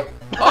 that gotta nope.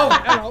 be. Oh,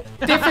 Hello.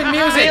 different See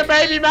you, music.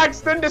 Baby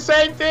Max done the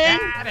same thing.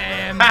 Got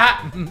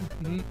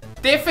him.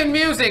 Different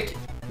music.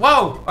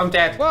 Whoa, I'm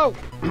dead. Whoa.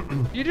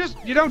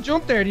 You don't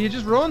jump there, you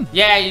just run.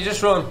 Yeah, you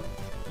just run.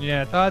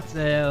 Yeah, thought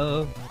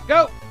so.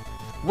 Go.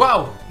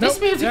 Whoa, this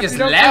Nope, music yep, is you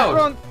don't just loud.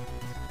 run.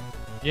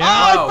 Oh, Yeah.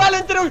 Wow. I fell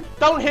into the...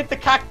 Don't hit the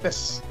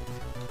cactus.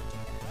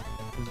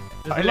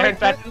 There's I a learned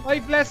that.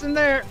 life lesson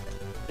there.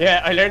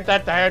 Yeah, I learned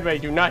that the hard way.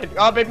 Do not hit...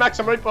 Oh, Big Max,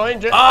 I'm right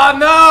behind you. Oh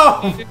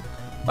no!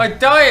 I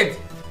died.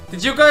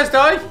 Did you guys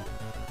die?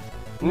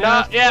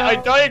 Nah, yeah, I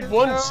died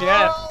once,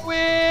 yeah. Win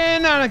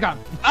and I got.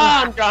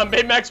 Ah, I'm gone.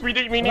 Big Max, we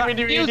did.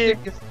 Music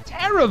is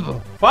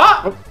terrible.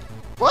 What?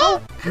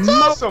 Well, it's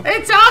awesome.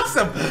 It's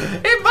awesome.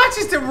 It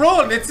matches the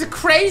run. It's a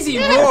crazy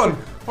run.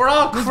 We're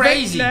all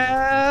crazy.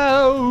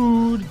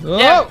 Loud.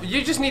 Yeah, Oh.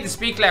 you just need to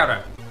speak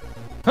louder.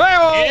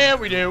 Hey-oh. Yeah,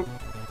 we do.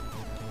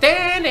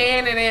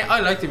 I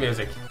like the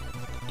music.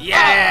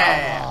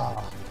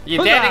 Yeah. You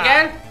Huzzah. dead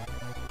again?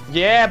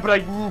 Yeah, but I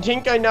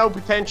think I know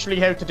potentially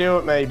how to do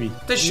it, maybe.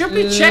 There should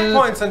be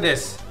checkpoints on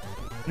this.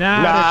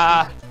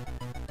 Nah.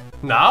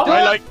 No?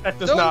 I like that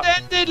does Don't not.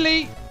 end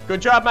diddly.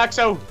 Good job,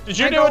 Maxo. Did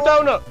you I do know. it,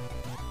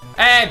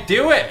 Donut?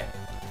 Do it.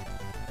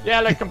 Yeah,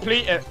 like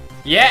complete it.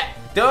 Yeah,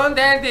 done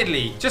then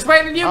diddly. Just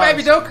waiting on you, Nice.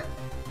 baby duck.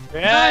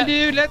 Come Yeah. on,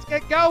 dude. Let's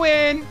get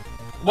going.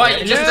 What,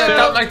 you just Yeah.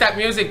 don't like that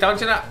music, don't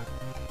you know?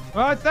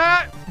 What's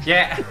that?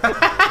 Yeah.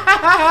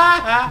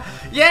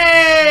 Yay!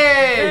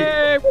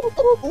 Hey. Whoop,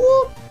 whoop,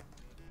 whoop.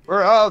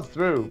 We're all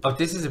through. Oh,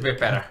 this is a bit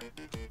better.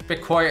 A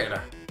bit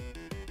quieter.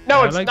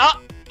 No, I it's like-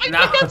 not. I No.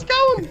 think it's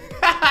going.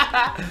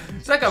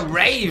 It's like a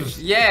rave,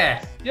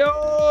 yeah. Yo.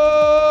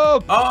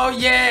 Oh,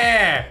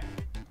 yeah.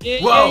 Yeah,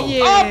 Whoa.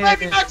 yeah, Oh, yeah.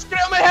 Baby Max, get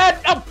out of my head.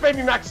 Oh,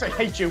 Baby Max, I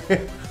hate you.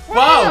 What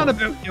are you on Whoa.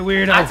 about, you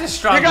weirdo? That's a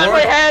strong You got my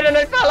word. head and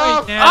I fell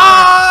off. Yeah.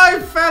 Oh, I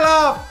fell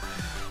off.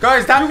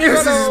 Guys, that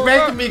music is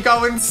making me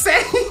go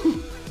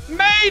insane.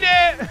 Made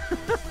it.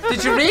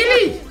 Did you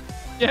really?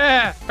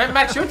 Yeah. But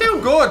Max, you're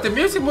doing good. The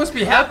music must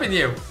be helping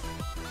you.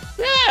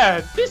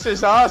 Yeah, this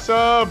is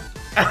awesome.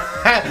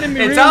 It's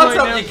rewind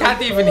also, now. you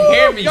can't even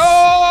hear me.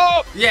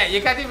 Yo. Yeah,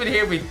 you can't even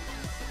hear me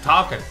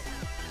talking.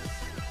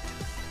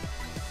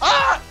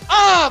 Ah,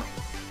 ah.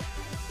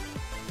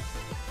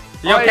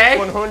 You okay?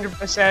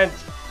 100%.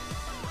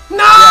 No,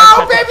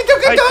 Yeah, baby, you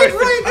I- died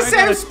right in the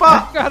same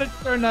spot. Gotta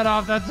turn that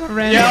off. That's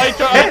horrendous.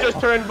 Yeah, I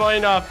just turned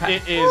mine off.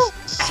 It is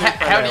super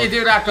How do you loud.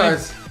 do that,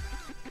 guys?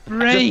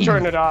 Brain. Just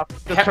turn it off.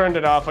 Just turned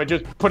it off. I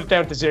just put it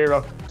down to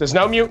 0. There's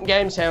no mutant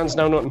game sounds,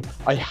 no nothing.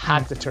 I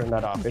had to turn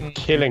that off. It's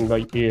killing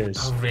my ears.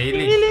 Oh,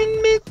 really?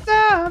 Killing me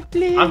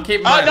softly. I'm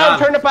keeping Oh mine no, on.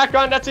 turn it back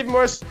on. That's even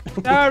worse.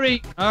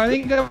 Sorry, I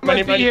think I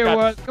might be here.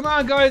 What? Come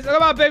on, guys.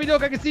 Come on, baby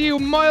duck. I can see you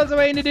miles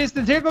away in the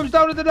distance. Here comes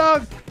Donut the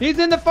dog. He's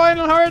in the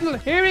final hurdle.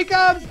 Here he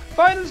comes.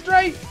 Final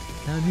straight.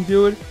 Can he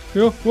do it?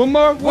 No, one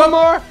more. One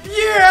more.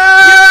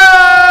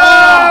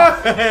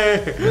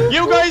 Yeah!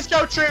 You guys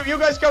go through. You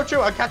guys go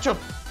through. I'll catch up.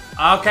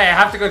 Okay, I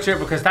have to go through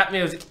because that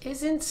music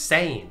is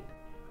insane.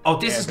 Oh,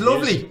 this is it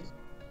lovely. is.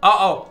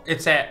 Oh,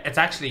 it's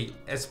actually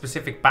a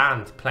specific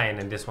band playing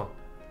in this one.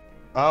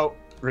 Oh,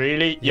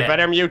 really? You Yeah.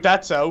 better mute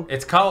that, so.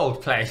 It's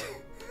Coldplay.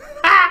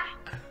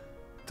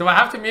 Do I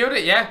have to mute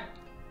it? Yeah.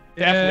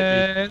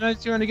 Definitely.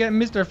 Nice trying to get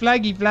Mr.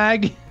 Flaggy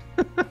Flag.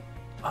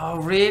 Oh,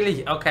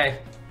 really? Okay.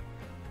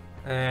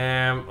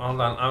 Hold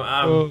on.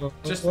 I'm Oh,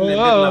 just in the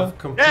middle of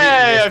completing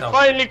Yeah, this I stuff.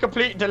 finally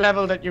completed the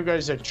level that you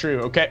guys are through.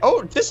 Okay.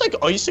 Oh, this like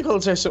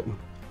icicles or something.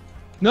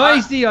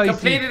 Nicey, I see.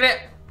 Completed it.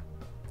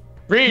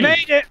 Really?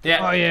 Made it.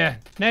 Yeah. Oh yeah.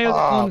 Nailed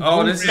Oh. it.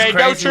 Oh, this is Okay, go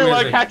crazy through. I'll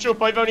music. catch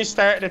up. I've only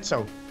started it,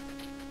 so.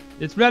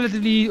 It's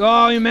relatively. Oh,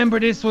 I remember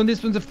this one.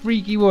 This one's a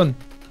freaky one.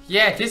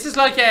 Yeah, this is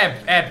like a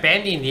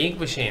Bendy the Ink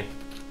Machine.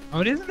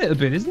 Oh, it is a little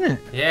bit, isn't it?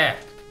 Yeah.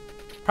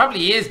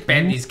 Probably is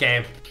Bendy's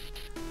game.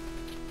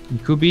 He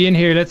could be in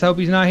here. Let's hope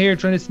he's not here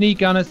trying to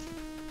sneak on us.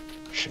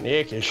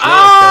 Snake.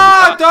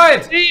 Ah, I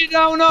died. See you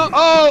down now.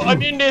 Oh,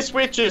 I'm in this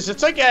witches.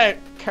 It's like a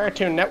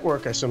Cartoon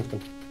Network or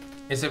something.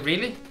 Is it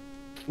really?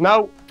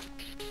 No.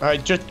 I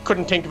just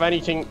couldn't think of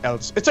anything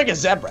else. It's like a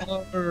zebra.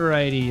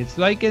 Alrighty, it's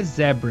like a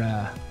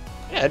zebra.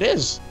 Yeah, it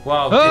is.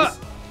 Wow.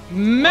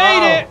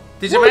 Made it!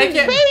 Did you make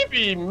it?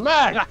 Baby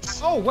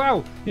Max! Oh,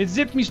 wow. It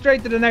zipped me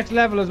straight to the next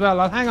level as well.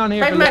 I'll hang on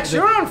here. Hey, Max,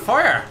 you're on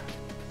fire.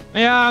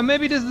 Yeah,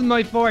 maybe this is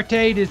my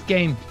forte, this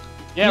game.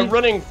 Yeah,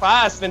 running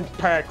fast and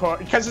parkour.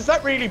 Because it's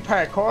not really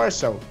parkour,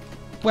 so.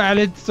 Well,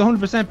 it's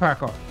 100%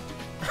 parkour.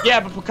 Yeah,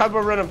 but because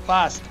we're running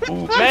fast.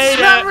 Made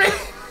That's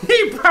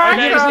really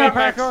parkour.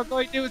 Parkour,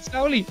 go do it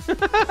slowly.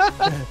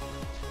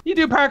 You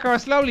do parkour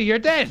slowly, you're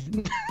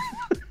dead.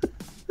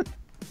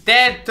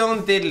 Dead,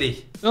 done,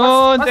 diddly.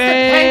 What's the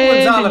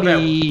penguins all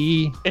about?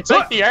 It's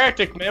like the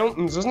Arctic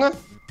mountains, isn't it?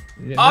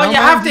 Yeah, oh, you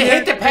have to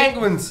hit the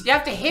penguins. You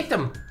have to hit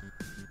them.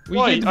 We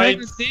hit the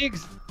penguins'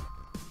 digs.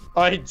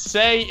 I'd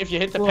say if you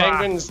hit the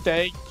penguins,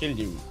 they kill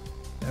you.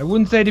 I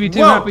wouldn't say to be too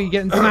happy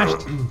getting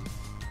smashed.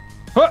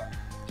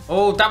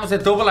 Oh, that was a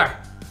doubler.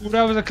 Ooh,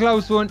 that was a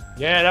close one.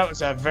 Yeah, that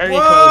was a very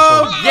close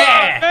one.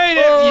 Yeah! Made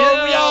it!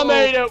 Oh, we all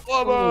made it!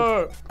 One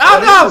more! Oh,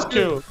 no!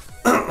 Cool.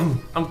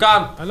 I'm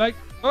gone. I like...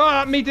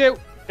 Oh, me too.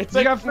 It's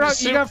you like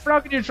got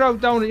frog in your throat,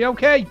 don't it? You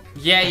okay?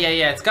 Yeah.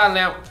 It's gone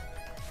now.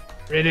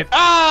 Read it.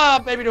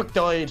 Ah, Baby Duck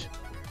died.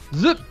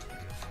 Zip.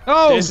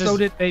 Oh, so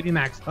did Baby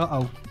Max.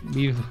 Uh-oh.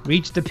 We've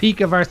reached the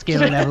peak of our skill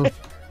level.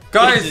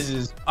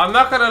 Guys, I'm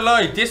not gonna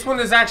lie. This one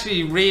is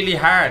actually really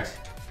hard.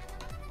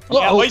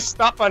 Yeah, I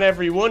stop on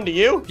every one, do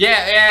you?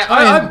 Yeah,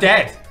 I'm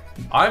dead.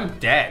 I'm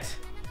dead.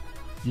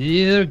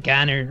 You're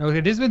ganner. Okay,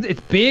 this one,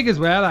 it's big as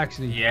well,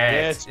 actually.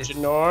 Yeah, it's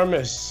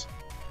enormous.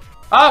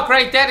 Oh,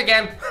 great, dead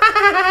again.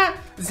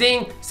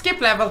 Zing,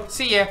 skip level,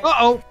 see ya.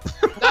 Uh-oh.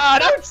 Nah,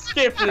 don't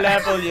skip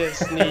level, you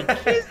sneak.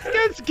 He's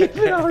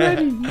skipping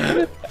already.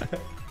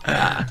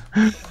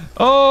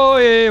 Oh,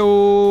 yeah,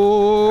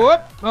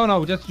 oh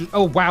no,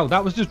 oh wow,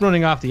 that was just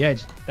running off the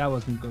edge. That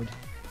wasn't good.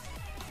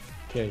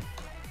 Okay.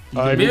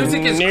 The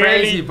music is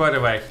crazy, by the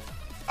way.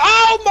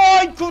 Oh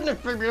my goodness,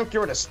 Baby Duck,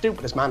 you're the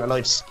stupidest man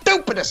alive.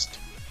 Stupidest!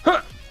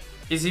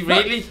 Is he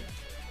really?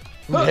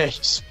 Yeah,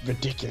 he's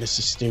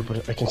ridiculously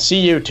stupid. I can see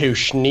you two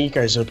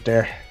sneakers up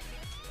there.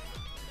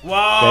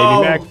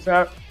 Whoa! Baby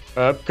Max,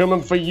 I'm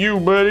coming for you,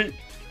 buddy.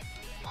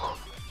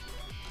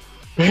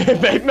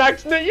 Baby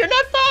Max, no, you're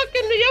not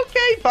talking. Are you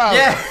okay, pal?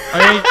 Yeah.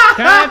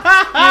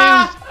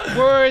 I can't use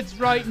words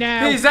right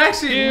now. He's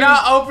actually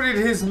not opening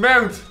his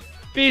mouth.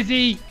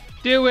 Busy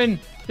doing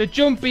the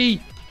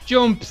jumpy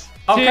jumps.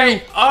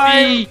 Okay,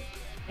 be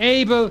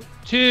able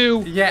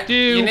to do.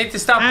 You need to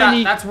stop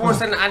that. That's worse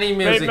than any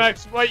music. Baby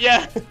Max, well,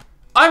 yeah.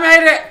 I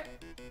made it.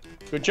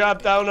 Good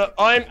job, Downer.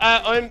 I'm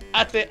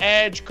at the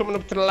edge, coming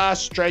up to the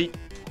last straight.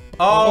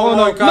 Oh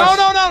my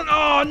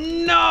gosh.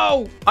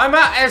 No! I'm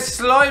at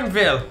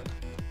Slimeville.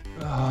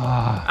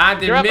 And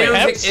the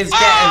music is getting...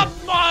 Oh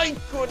my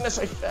goodness,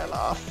 I fell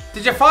off.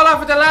 Did you fall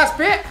off at the last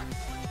bit?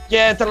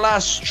 Yeah, the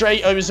last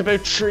straight. I was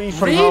about 3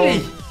 from home.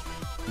 Really?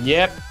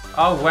 Yep.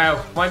 Oh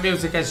wow, my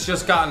music has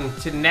just gotten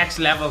to next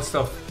level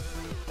stuff.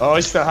 Oh, I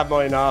still have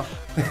mine off.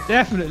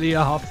 Definitely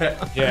off.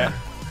 Yeah.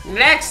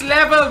 Next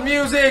level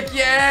music,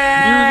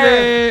 yeah!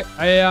 Music!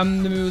 I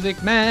am the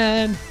music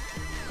man.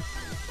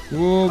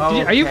 Whoa,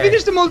 are you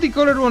finished the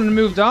multicolored one and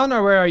moved on,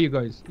 or where are you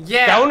guys?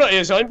 Yeah. Down it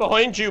is. I'm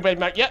behind you, Big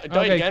Mac. Yeah, I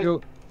died again.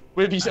 Cool.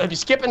 I'll be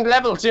skipping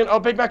levels soon. Oh,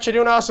 Big Mac, you're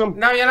doing awesome.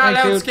 No, you're not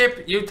allowed to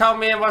skip. You told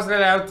me I wasn't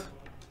allowed.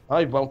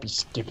 I won't be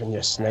skipping,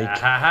 you snake.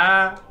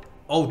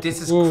 Oh,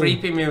 this is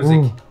creepy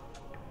music.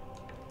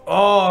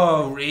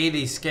 Oh,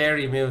 really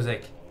scary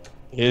music.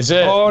 Is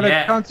it? Oh,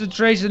 the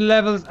concentration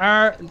levels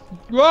are...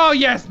 Oh,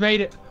 yes,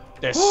 made it.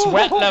 The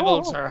sweat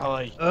levels are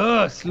high.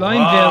 Oh,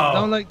 Slimeville.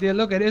 Don't like the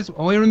look at this.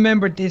 Oh, I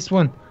remember this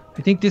one.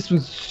 I think this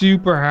one's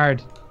super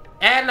hard.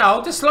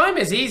 No, the slime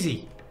is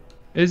easy.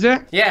 Is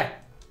it? Yeah.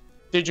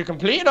 Did you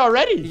complete it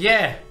already?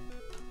 Yeah.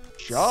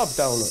 Job,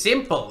 Donald.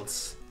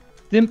 Simples.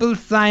 Simple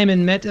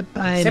Simon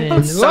Metapine.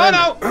 Simple Simon.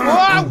 Oh, no!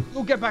 Whoa!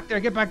 Oh, get back there,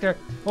 get back there.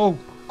 Oh,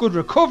 good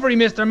recovery,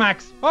 Mr.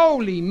 Max.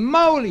 Holy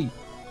moly.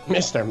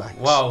 Mr. Max.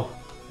 Whoa.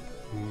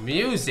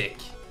 Music.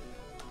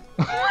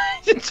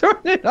 You turn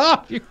it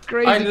off, you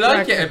crazy. I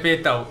like it a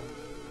bit though.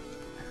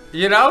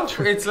 You know,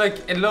 it's like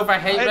a love or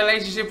hate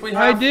relationship we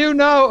have. I do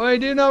know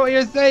what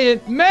you're saying.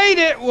 Made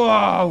it!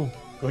 Whoa!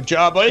 Good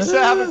job. I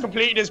still haven't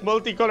completed this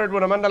multicolored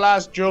one. I'm on the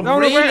last jump. No,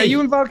 really? Where are you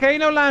in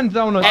Volcano Land,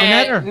 though? No,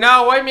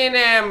 I'm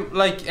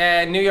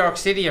in New York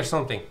City or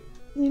something.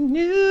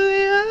 New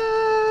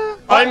York.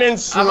 I'm in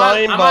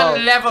Slime I'm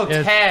on level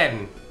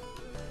 10.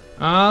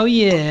 Oh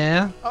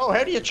yeah. Oh,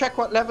 how do you check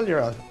what level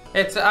you're on?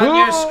 It's on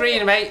your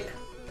screen, mate.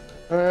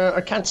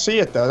 I can't see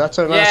it though. That's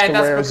what I'm asking.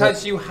 Yeah, that's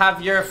because you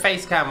have your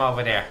face cam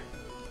over there.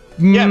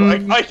 Yeah,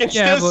 but I can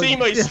still see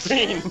my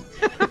screen.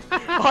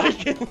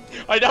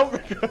 I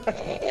don't.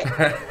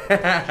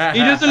 He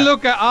doesn't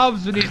look at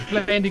obs when he's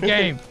playing the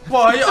game.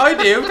 Well, I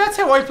do. That's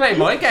how I play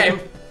my game.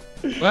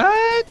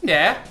 What?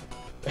 Yeah.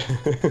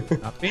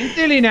 Not being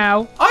silly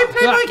now. I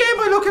play my game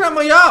by looking at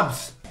my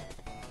obs.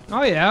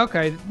 Oh yeah,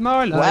 okay.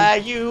 More like. Why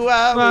you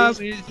always...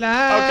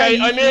 Okay,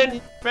 I'm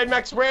in. Red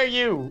Max, where are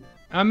you?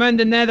 I'm in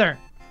the nether.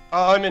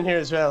 Oh, I'm in here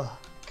as well.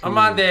 I'm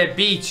on the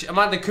beach. I'm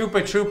on the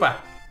Koopa Troopa.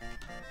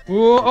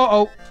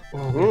 Whoa,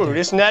 Ooh,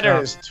 this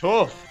nether is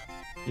tough.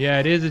 Yeah,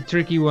 it is a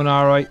tricky one,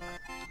 alright.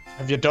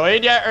 Have you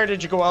died yet, or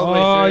did you go all the way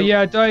through? Oh,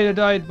 yeah, I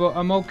died, but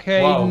I'm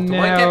okay Whoa, now. do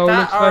I get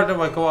that, or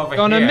do I go over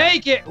Gonna here?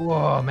 make it!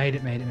 Whoa, made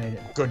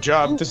it. Good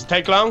job. Does it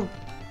take long?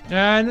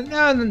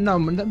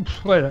 No,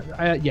 wait,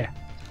 yeah.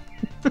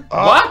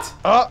 What?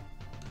 Oh,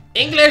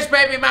 English,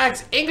 baby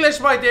Max. English,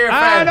 my dear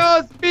I friend.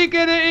 don't speak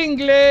any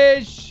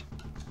English.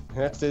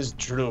 that is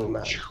true,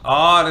 man.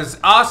 Oh, there's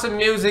awesome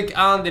music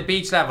on the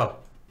beach level.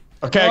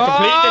 Okay,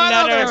 complete the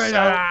nether.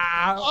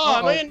 Oh,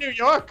 Am I in New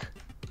York?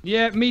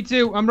 Yeah, me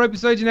too. I'm right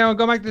beside you now. I'm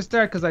going back to the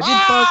start because I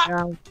did fall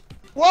down.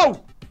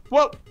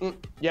 Whoa!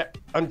 Yeah,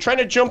 I'm trying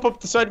to jump up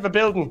the side of a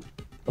building.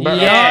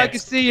 Yeah, I can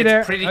see you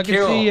there. Pretty I can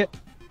cool. see you.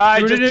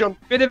 I just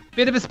jumped.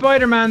 Bit of a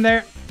Spider-Man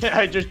there.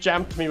 I just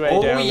jumped me way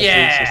Oh, down.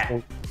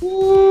 yeah.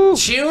 Woo.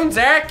 Tunes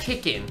are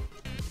kicking.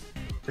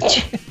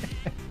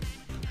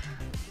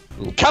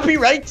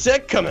 Copyrights are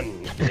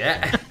coming.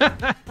 Yeah.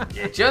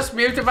 You just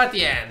mute them at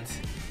the end.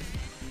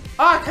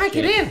 Oh, I can't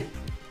get in.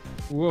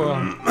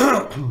 Whoa.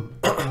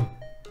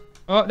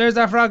 Oh, there's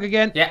that frog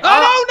again. Yeah.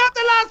 Oh, no, not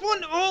the last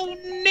one. Oh,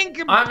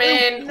 nincompoop. I'm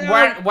in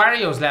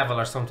Wario's level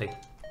or something.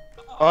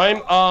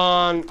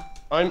 I'm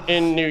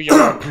in New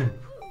York.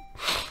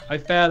 I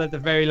fell at the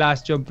very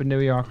last jump in New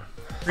York.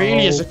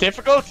 Really? Is it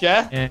difficult?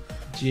 Yeah. Yeah.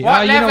 Gee.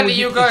 What level know, are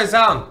you guys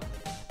on?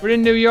 We're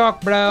in New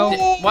York, bro.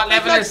 What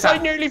level is I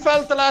that? nearly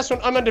fell at the last one.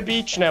 I'm on the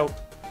beach now.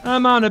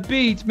 I'm on a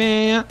beach,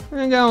 man.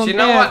 I'm going Do you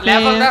know back, what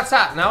level man. that's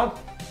at? No?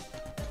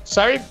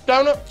 Sorry,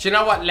 down up. Do you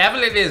know what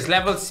level it is?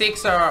 Level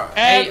 6 or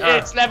 8 or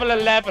It's level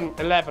 11.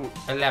 11.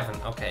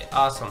 11? Okay,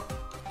 awesome.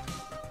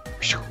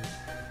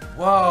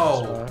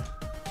 Whoa.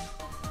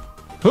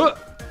 Huh.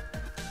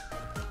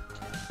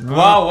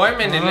 Whoa,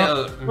 I'm in a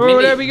little Oh,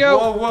 mini. there we go.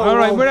 Whoa, All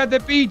right, whoa. we're at the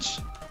beach.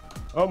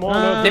 Oh,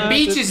 no. The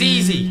beach is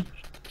easy.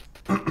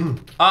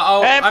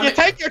 Uh-oh. If you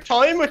take your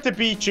time with the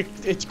beach,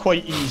 it's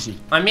quite easy.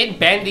 I'm in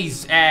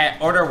Bendy's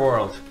other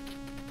world.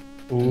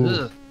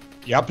 Ooh.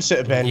 The opposite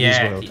of Bendy's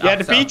Yeah, world. the Yeah, the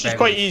opposite of beach is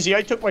quite Bendy's. easy.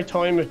 I took my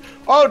time.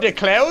 Oh, the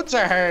clouds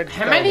are hard.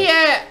 How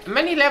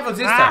many levels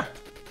is there?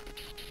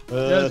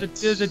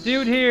 There's a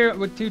dude here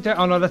with 2 times.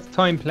 Oh no, that's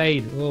time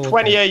played. Oh, okay.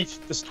 28.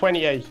 There's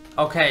 28.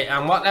 Okay,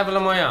 and what level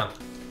am I on?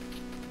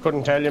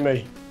 Couldn't tell you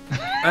me.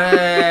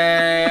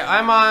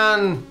 I'm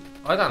on...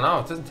 I don't know,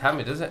 it doesn't tell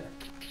me, does it?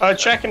 I'll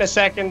check in a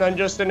second. I'm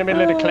just in the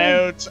middle of the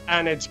clouds,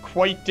 and it's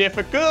quite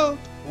difficult.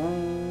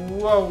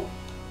 Whoa.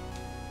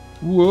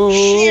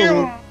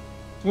 Whoa.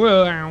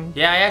 Whoa.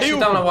 Yeah, I actually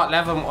don't know what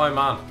level I'm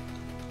on.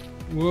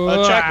 Whoa.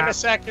 I'll check in a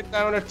second.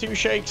 Down at 2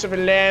 shakes of a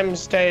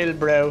lamb's tail,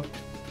 bro.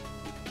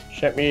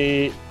 Let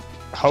me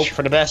hope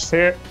for the best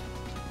here.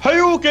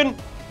 Hadouken!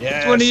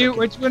 Yeah.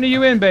 Which one are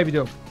you in, baby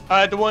doll?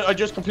 The one I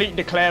just completed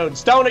the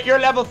clouds. Down at your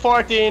level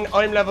 14,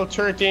 I'm level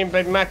 13,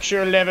 but Max,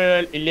 you're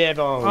level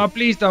 11. Oh,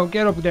 please don't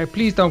get up there.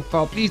 Please don't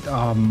fall. Please.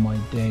 Oh my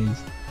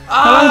days.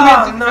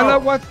 Oh, no. Hello,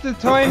 what's the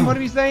time? What are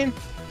we saying?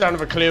 Don't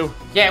have a clue.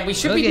 Yeah, we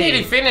should be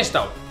nearly finished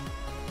though.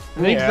 I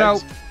think so.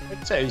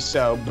 I'd say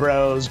so,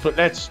 bros, but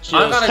let's just...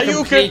 I'm gonna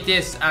complete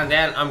this and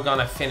then I'm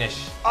gonna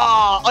finish.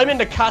 Ah, I'm in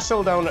the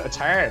castle down at... It's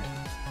hard.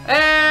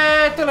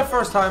 Done it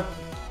first time.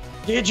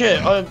 Did you?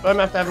 I'm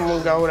after having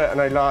one go with it and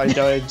I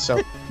died,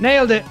 so...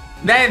 Nailed it.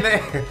 Then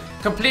the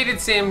completed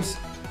Sims.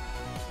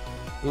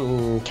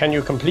 Can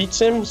you complete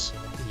Sims?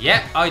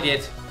 Yep, I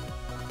did.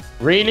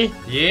 Really?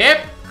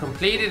 Yep,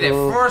 completed it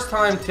first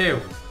time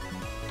too.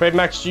 Fred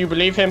Max, do you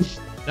believe him?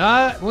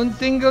 Not one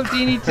single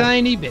teeny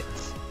tiny bit.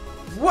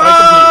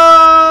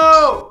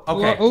 Whoa!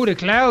 Okay. Oh, the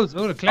clouds.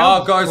 Oh, the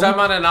clouds. Oh, guys, I'm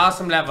on an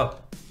awesome level.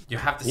 You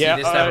have to see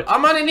this level.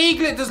 I'm on an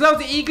igloo. There's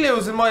loads of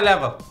igloos in my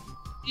level.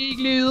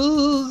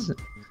 Igloos.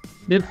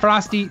 Bit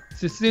frosty.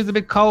 It's a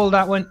bit cold,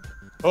 that one.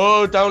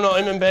 Oh, down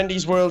I'm in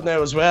Bendy's world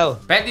now as well.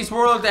 Bendy's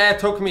world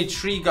took me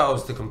 3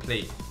 goes to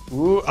complete.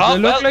 Ooh, They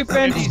look like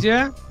Bendy's,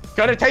 yeah?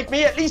 Gotta take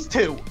me at least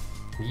 2.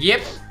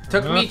 Yep,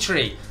 took me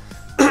 3.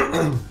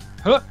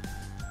 Huh.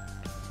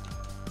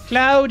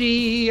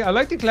 Cloudy. I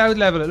like the cloud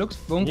level. It looks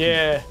funky.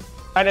 Yeah.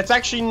 And it's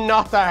actually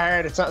not that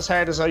hard. It's not as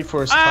hard as I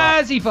first thought.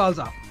 As he falls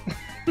off.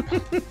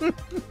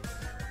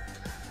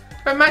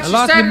 But Max, you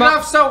started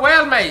off so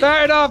well, mate.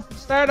 Start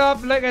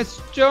off like a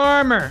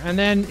stormer, and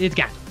then it's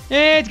gone.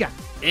 It's gone.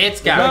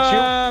 It's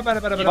gone.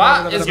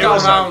 What is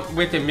going on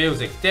with the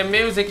music? The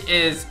music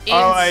is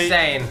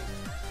insane.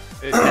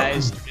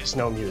 There's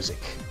no music.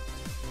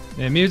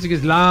 The music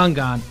is long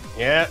gone.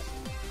 Yeah.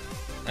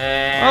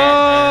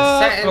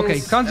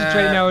 Okay,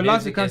 concentrate now.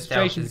 Lots of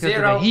concentration because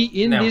of the heat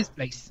in this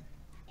place.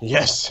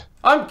 Yes.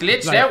 I'm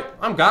glitched out.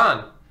 I'm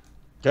gone.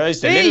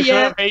 Guys, the Little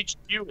Shop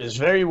HQ is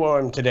very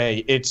warm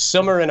today. It's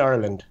summer in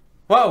Ireland.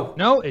 Whoa.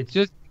 No, it's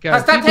just...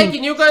 Has that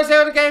taken you guys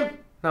out of the game?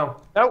 No.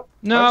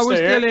 No, we're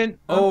still in.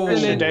 Oh,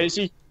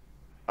 Daisy.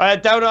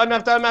 Down. I'm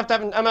after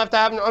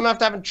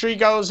having 3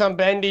 goals on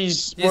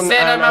Bendy's. You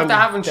said I'm after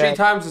having 3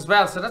 times as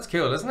well, so that's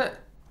cool, isn't it?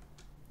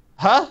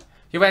 Huh?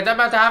 You went, I'm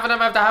after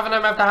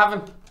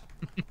having.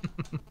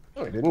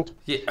 No, I didn't.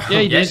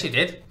 Yeah, yes, you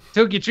did.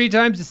 Took you 3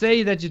 times to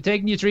say that you're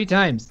taking you 3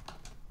 times.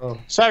 Oh,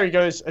 sorry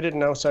guys, I didn't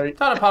know. Sorry.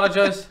 Don't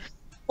apologise.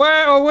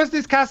 Where? Oh, what's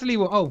this castle-y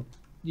one? Oh,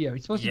 yeah, you're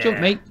supposed to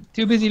jump, mate.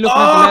 Too busy looking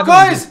at the level.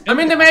 Guys, I'm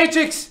in the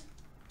Matrix.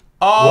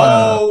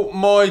 Oh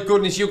my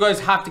goodness, you guys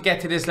have to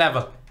get to this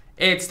level.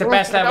 It's the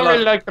best level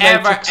I've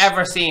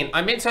ever seen.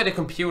 I'm inside a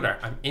computer.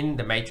 I'm in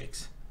the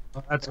Matrix.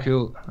 Oh, that's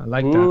cool. I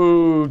like that.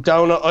 Ooh,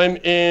 Donna, I'm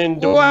in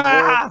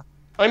the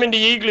I'm in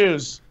the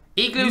igloos.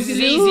 Igloos is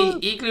easy.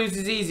 Igloos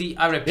is easy.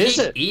 I repeat,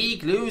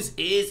 igloos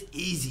is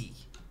easy.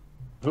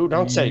 Ooh,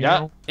 don't say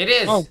that. It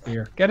is. Oh,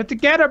 dear. Get it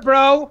together,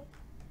 bro.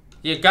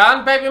 You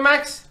gone, baby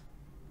Max?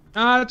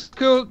 That's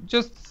cool.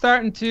 Just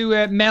starting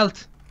to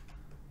melt.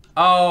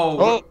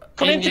 Oh,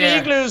 come into the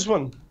igloos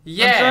one.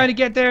 Yeah. I'm trying to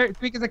get there as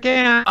quick as I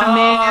can,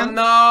 man. Oh,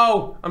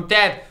 no. I'm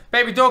dead.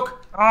 Baby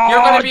Duck, you're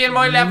going to be in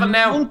my level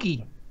now.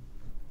 Monkey.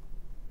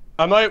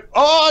 Am I?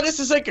 Oh, this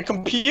is like a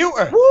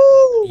computer.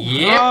 Woo!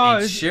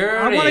 Yep, it sure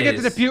I want to get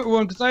to the computer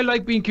one because I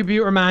like being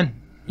computer man.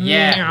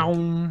 Yeah.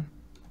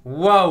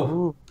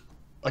 Whoa.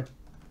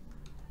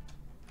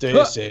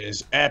 This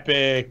is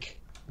epic.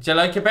 Do you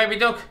like it, baby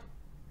Duck?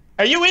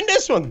 Are you in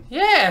this one?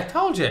 Yeah, I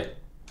told you.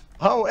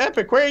 Oh,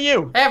 epic. Where are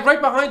you? Right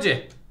behind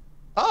you.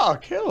 Oh,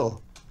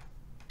 cool.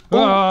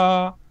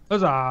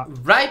 Huzzah.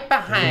 Right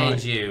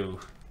behind you.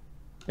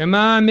 Come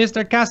on,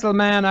 Mr.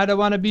 Castleman. I don't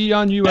want to be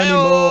on you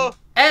anymore.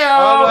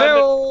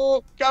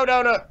 Heyo! Go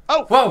down it.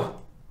 Oh!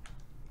 Whoa!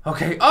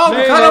 Okay. Oh,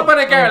 we caught up on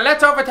a girl.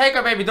 Let's overtake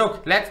her, baby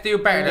Duck. Let's do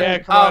better. Yeah,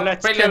 come on,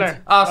 let's brilliant. kill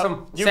her.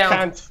 Awesome. You Sound.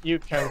 can't. You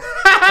can't.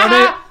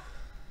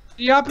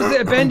 The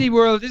opposite of Bendy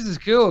World. This is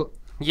cool.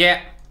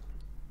 Yeah.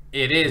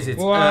 It is. It's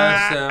Wow.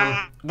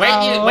 awesome. Wait.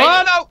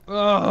 Oh, no.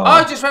 Oh,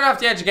 I just ran off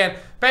the edge again.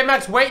 Baby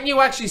Max, wait and you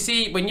actually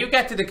see, when you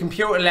get to the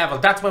computer level,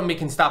 that's when we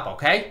can stop,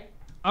 okay?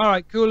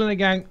 Alright, cool in the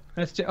gang.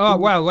 Let's oh,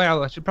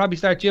 well, I should probably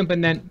start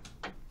jumping then.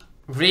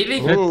 Really?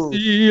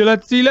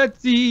 Let's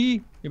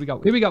see. Here we go.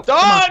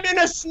 Oh, I'm in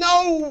a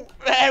snow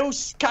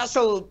house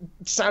castle,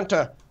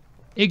 Santa.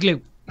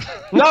 Igloo.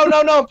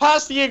 No,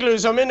 past the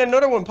igloos. I'm in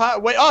another one.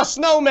 Wait,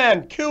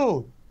 snowman.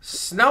 Cool.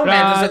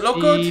 Snowman, does it look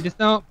good?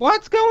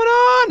 What's going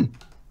on?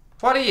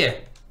 What are you?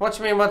 What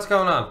do you mean, what's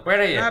going on? Where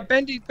are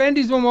you?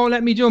 Bendy's one won't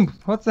let me jump.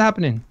 What's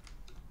happening?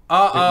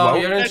 Uh-oh,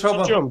 you're in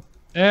trouble.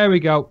 There we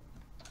go.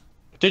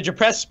 Did you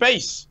press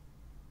space?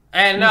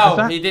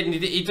 No, he didn't.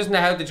 He doesn't know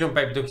how to jump,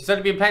 baby Duck. He's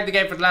only been playing the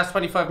game for the last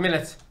 25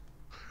 minutes.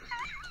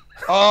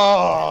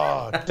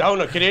 Oh,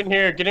 Donut, get in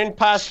here. Get in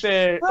past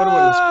the other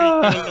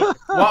one.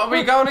 What are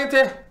we going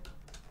into?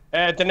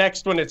 The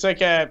next one. It's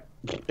like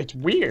it's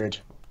weird.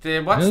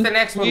 What's the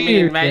next one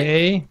mean,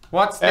 mate?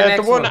 What's the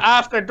next one?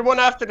 The one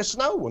after the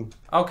snow one.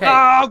 Okay.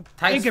 Oh,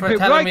 thanks for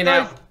telling me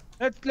now.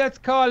 Let's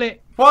call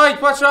it. Why?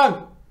 What's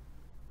wrong?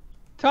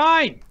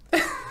 Time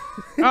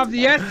of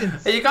the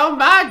essence. Are you going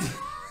mad?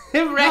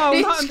 No,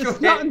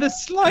 not in the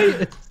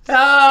slightest.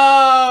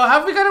 Oh,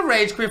 have we got a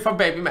rage quit from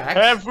Baby Max?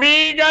 Have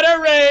we got a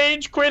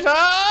rage quitter?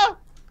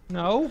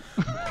 No.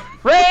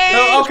 Rage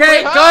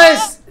okay, quitter!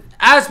 guys.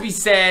 As we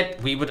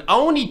said, we would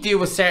only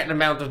do a certain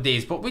amount of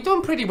these, but we've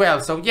done pretty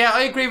well. So yeah,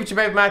 I agree with you,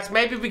 Baby Max.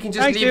 Maybe we can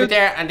just leave it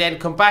there and then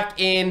come back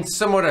in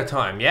some other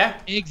time, yeah?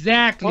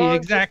 Exactly. We'll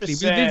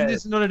visit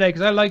this another day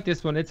because I like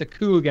this one. It's a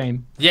cool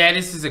game. Yeah,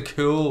 this is a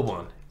cool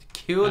one.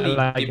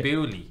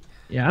 Coolly.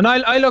 Yeah, and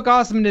I look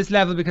awesome in this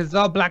level because it's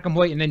all black and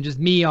white and then just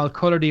me all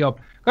colored up.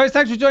 Guys,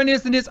 thanks for joining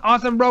us in this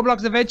awesome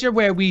Roblox adventure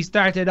where we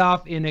started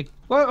off in in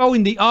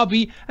the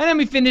obby and then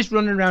we finished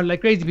running around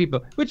like crazy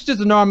people, which is just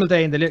a normal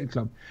day in the little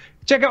club.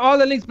 Check out all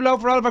the links below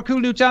for all of our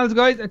cool new channels,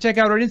 guys, and check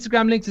out our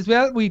Instagram links as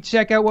well. We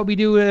check out what we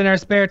do in our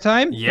spare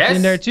time. Yes. It's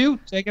in there too.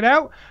 Check it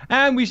out.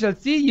 And we shall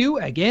see you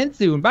again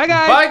soon. Bye,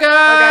 guys. Bye,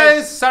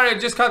 guys. Sorry, I'm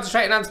just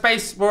concentrating on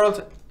Space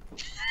World.